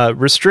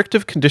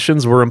 restrictive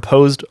conditions were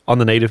imposed on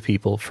the native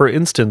people. For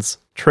instance,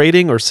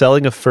 trading or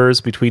selling of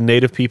furs between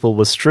native people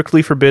was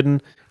strictly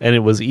forbidden, and it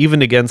was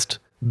even against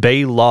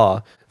Bay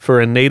law for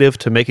a native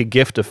to make a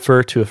gift of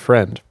fur to a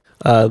friend.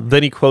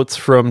 Then he quotes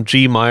from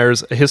G.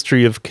 Myers' A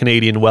History of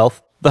Canadian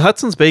Wealth. The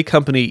Hudson's Bay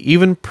Company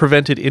even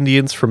prevented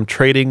Indians from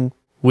trading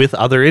with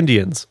other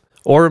Indians,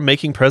 or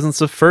making presents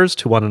of furs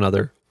to one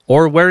another,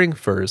 or wearing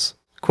furs,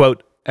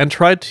 quote, and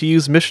tried to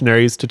use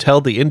missionaries to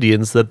tell the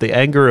Indians that the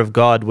anger of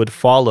God would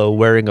follow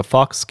wearing a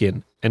fox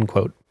skin, end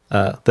quote.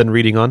 Then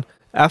reading on,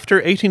 after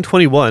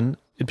 1821,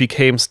 it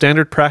became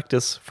standard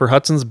practice for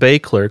Hudson's Bay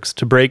clerks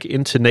to break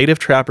into native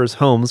trappers'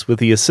 homes with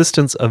the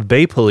assistance of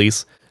Bay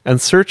police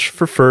and search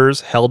for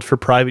furs held for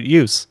private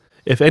use.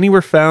 If any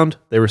were found,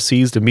 they were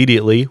seized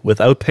immediately,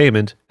 without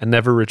payment, and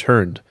never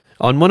returned.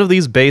 On one of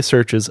these Bay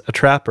searches, a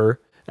trapper,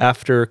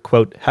 after,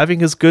 quote, having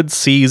his goods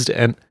seized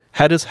and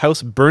had his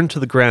house burned to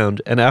the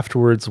ground, and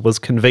afterwards was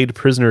conveyed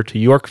prisoner to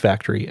York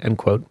Factory, end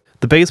quote.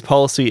 The Bay's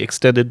policy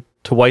extended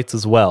to whites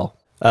as well.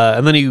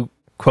 And then he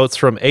quotes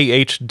from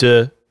A.H.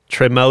 de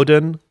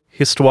Trémaudon,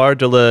 Histoire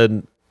de la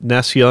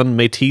Nation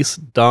Métisse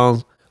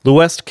dans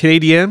l'Ouest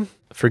Canadien.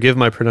 Forgive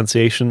my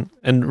pronunciation.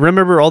 And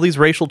remember, all these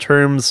racial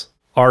terms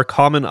are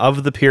common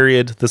of the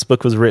period. This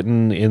book was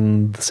written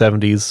in the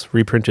 70s,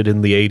 reprinted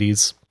in the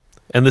 80s.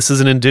 And this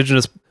is an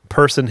Indigenous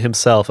person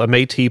himself, a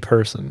Métis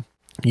person,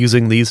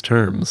 using these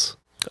terms.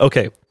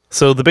 Okay,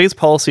 so the Bay's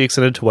policy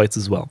extended to whites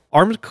as well.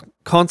 Armed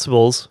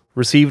constables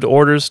received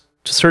orders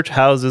to search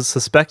houses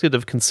suspected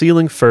of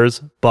concealing furs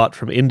bought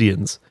from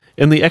Indians.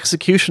 In the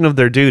execution of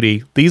their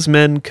duty, these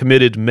men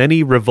committed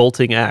many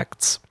revolting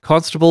acts.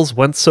 Constables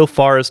went so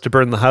far as to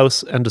burn the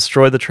house and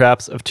destroy the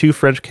traps of 2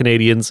 French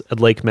Canadians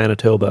at Lake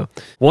Manitoba.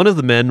 One of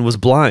the men was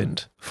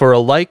blind. For a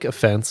like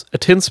offense, a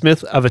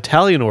tinsmith of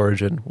Italian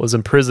origin was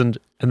imprisoned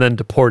and then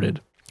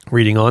deported.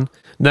 Reading on,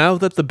 now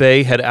that the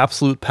Bay had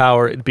absolute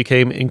power, it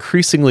became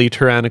increasingly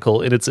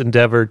tyrannical in its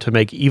endeavor to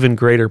make even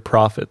greater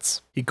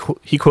profits. He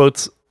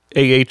quotes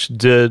A.H.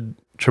 de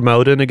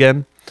Trémaudon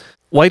again.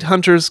 White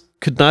hunters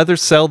could neither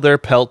sell their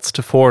pelts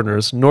to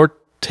foreigners nor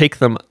take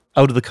them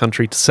out of the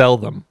country to sell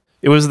them.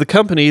 It was the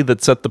company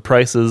that set the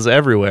prices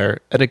everywhere,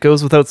 and it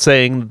goes without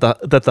saying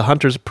that the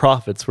hunters'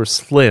 profits were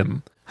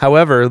slim.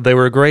 However, they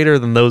were greater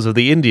than those of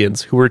the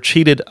Indians, who were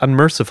cheated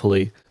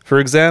unmercifully. For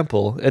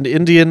example, an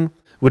Indian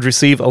would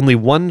receive only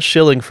 1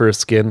 shilling for a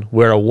skin,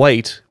 where a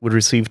white would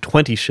receive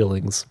 20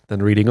 shillings.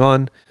 Then reading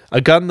on,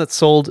 a gun that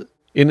sold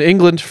in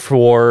England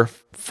for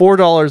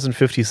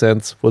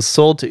 $4.50 was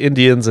sold to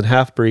Indians and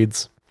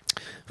half-breeds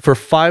For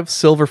 5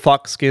 silver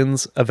fox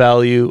skins, a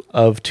value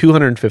of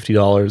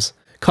 $250,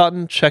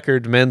 cotton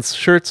checkered men's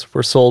shirts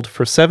were sold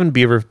for 7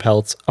 beaver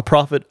pelts, a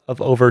profit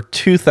of over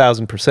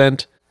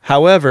 2,000%.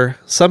 However,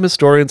 some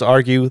historians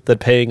argue that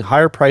paying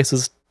higher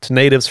prices to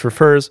natives for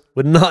furs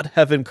would not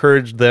have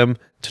encouraged them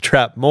to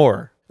trap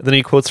more. And then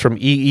he quotes from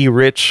E. E.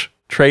 Rich,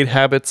 Trade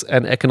Habits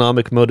and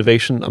Economic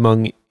Motivation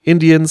Among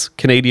Indians,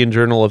 Canadian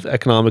Journal of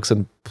Economics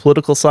and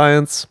Political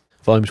Science,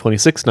 Volume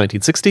 26,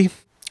 1960,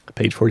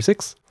 page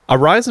 46. A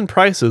rise in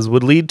prices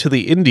would lead to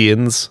the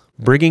Indians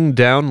bringing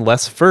down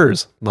less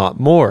furs, not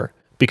more,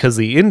 because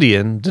the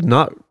Indian did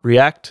not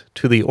react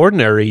to the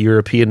ordinary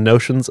European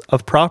notions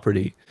of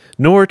property,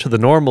 nor to the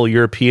normal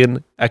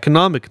European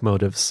economic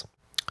motives.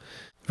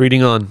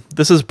 Reading on,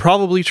 this is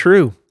probably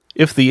true.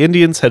 If the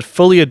Indians had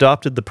fully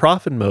adopted the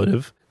profit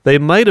motive, they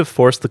might have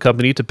forced the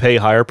company to pay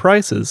higher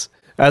prices.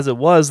 As it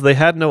was, they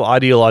had no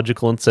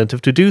ideological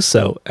incentive to do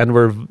so, and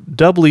were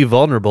doubly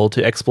vulnerable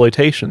to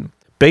exploitation.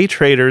 Bay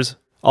traders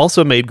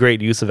also made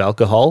great use of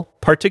alcohol,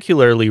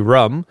 particularly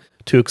rum,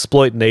 to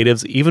exploit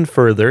natives even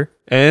further,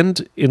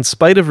 and, in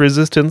spite of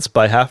resistance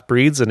by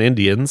half-breeds and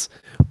Indians,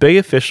 Bay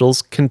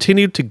officials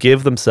continued to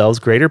give themselves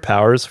greater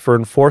powers for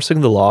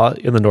enforcing the law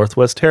in the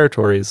Northwest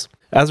Territories.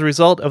 As a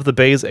result of the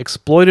Bay's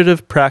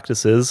exploitative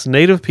practices,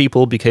 Native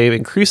people became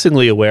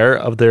increasingly aware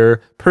of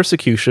their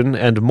persecution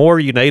and more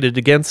united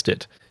against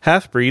it.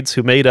 Half-breeds,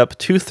 who made up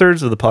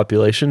 2/3 of the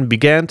population,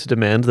 began to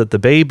demand that the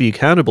Bay be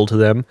accountable to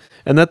them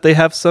and that they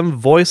have some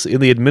voice in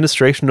the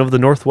administration of the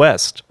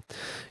Northwest.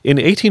 In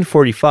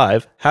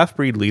 1845,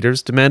 half-breed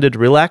leaders demanded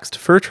relaxed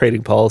fur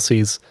trading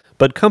policies,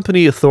 but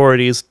company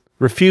authorities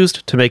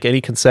refused to make any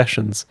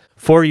concessions.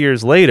 4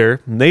 years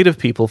later, Native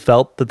people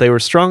felt that they were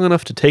strong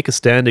enough to take a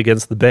stand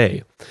against the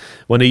Bay.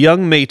 When a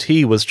young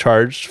Métis was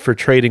charged for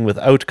trading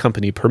without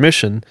company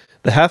permission,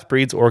 the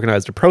half-breeds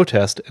organized a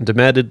protest and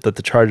demanded that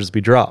the charges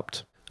be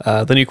dropped.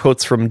 Then he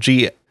quotes from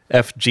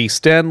G.F.G.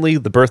 Stanley,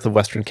 The Birth of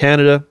Western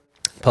Canada,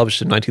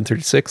 published in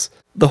 1936.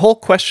 The whole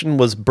question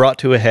was brought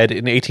to a head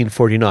in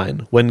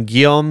 1849, when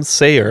Guillaume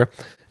Sayer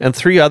and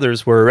 3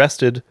 others were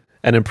arrested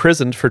and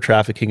imprisoned for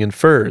trafficking in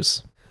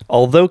furs.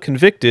 Although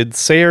convicted,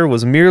 Sayer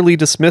was merely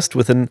dismissed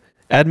with an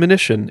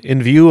admonition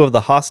in view of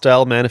the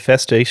hostile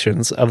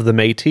manifestations of the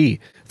Métis,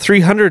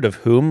 300 of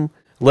whom,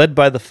 led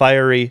by the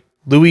fiery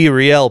Louis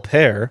Riel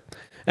Père,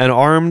 and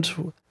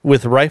armed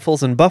with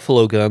rifles and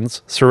buffalo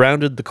guns,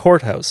 surrounded the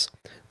courthouse.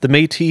 The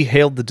Métis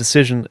hailed the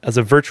decision as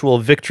a virtual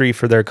victory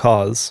for their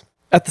cause.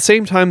 At the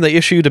same time, they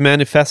issued a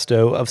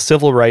manifesto of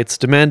civil rights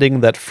demanding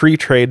that free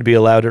trade be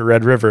allowed at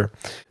Red River,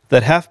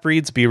 that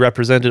half-breeds be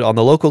represented on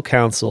the local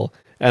council,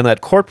 and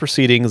that court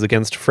proceedings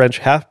against French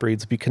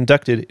half-breeds be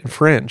conducted in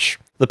French.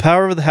 The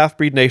power of the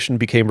half-breed nation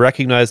became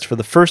recognized for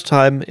the first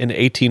time in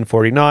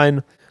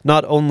 1849,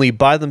 not only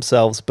by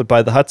themselves, but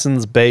by the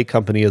Hudson's Bay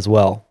Company as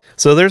well.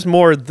 So there's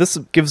more. This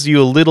gives you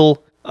a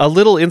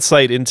little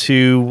insight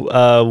into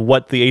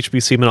what the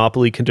HBC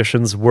monopoly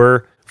conditions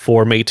were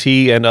for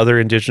Métis and other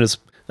indigenous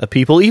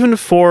people, even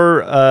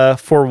for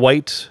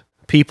white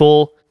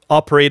people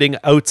operating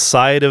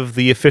outside of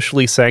the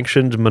officially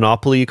sanctioned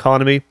monopoly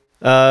economy.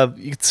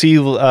 You can see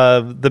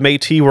the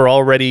Métis were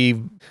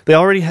already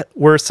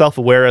were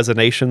self-aware as a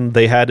nation.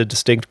 They had a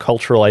distinct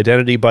cultural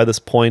identity by this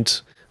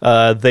point.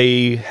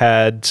 They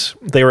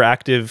were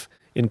active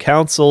in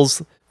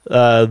councils.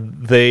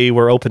 They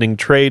were opening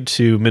trade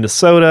to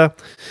Minnesota.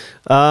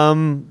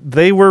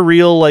 They were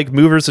real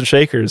movers and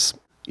shakers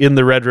in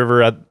the Red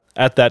River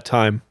at that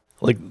time.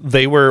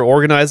 They were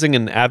organizing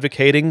and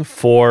advocating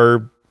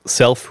for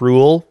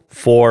self-rule,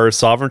 for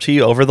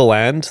sovereignty over the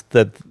land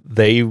that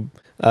they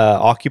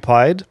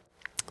occupied.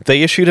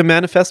 They issued a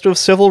manifesto of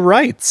civil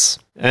rights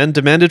and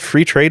demanded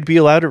free trade be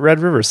allowed at Red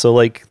River.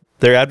 So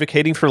they're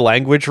advocating for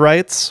language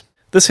rights.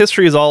 This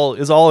history is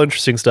all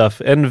interesting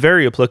stuff and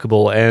very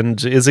applicable,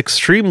 and is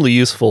extremely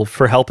useful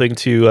for helping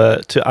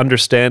to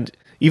understand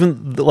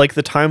even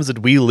the times that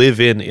we live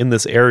in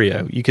this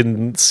area. You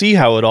can see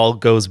how it all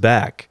goes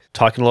back.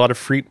 Talking a lot of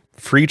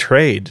free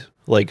trade,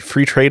 like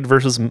free trade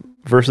versus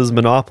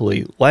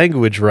monopoly,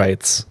 language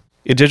rights,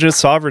 indigenous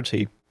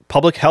sovereignty,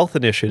 public health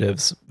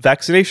initiatives,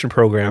 vaccination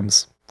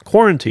programs,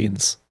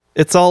 quarantines.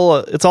 It's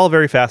all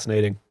very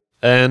fascinating.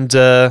 And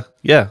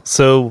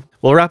so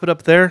we'll wrap it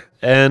up there,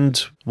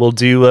 and we'll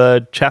do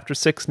chapter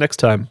 6 next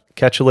time.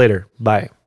 Catch you later. Bye.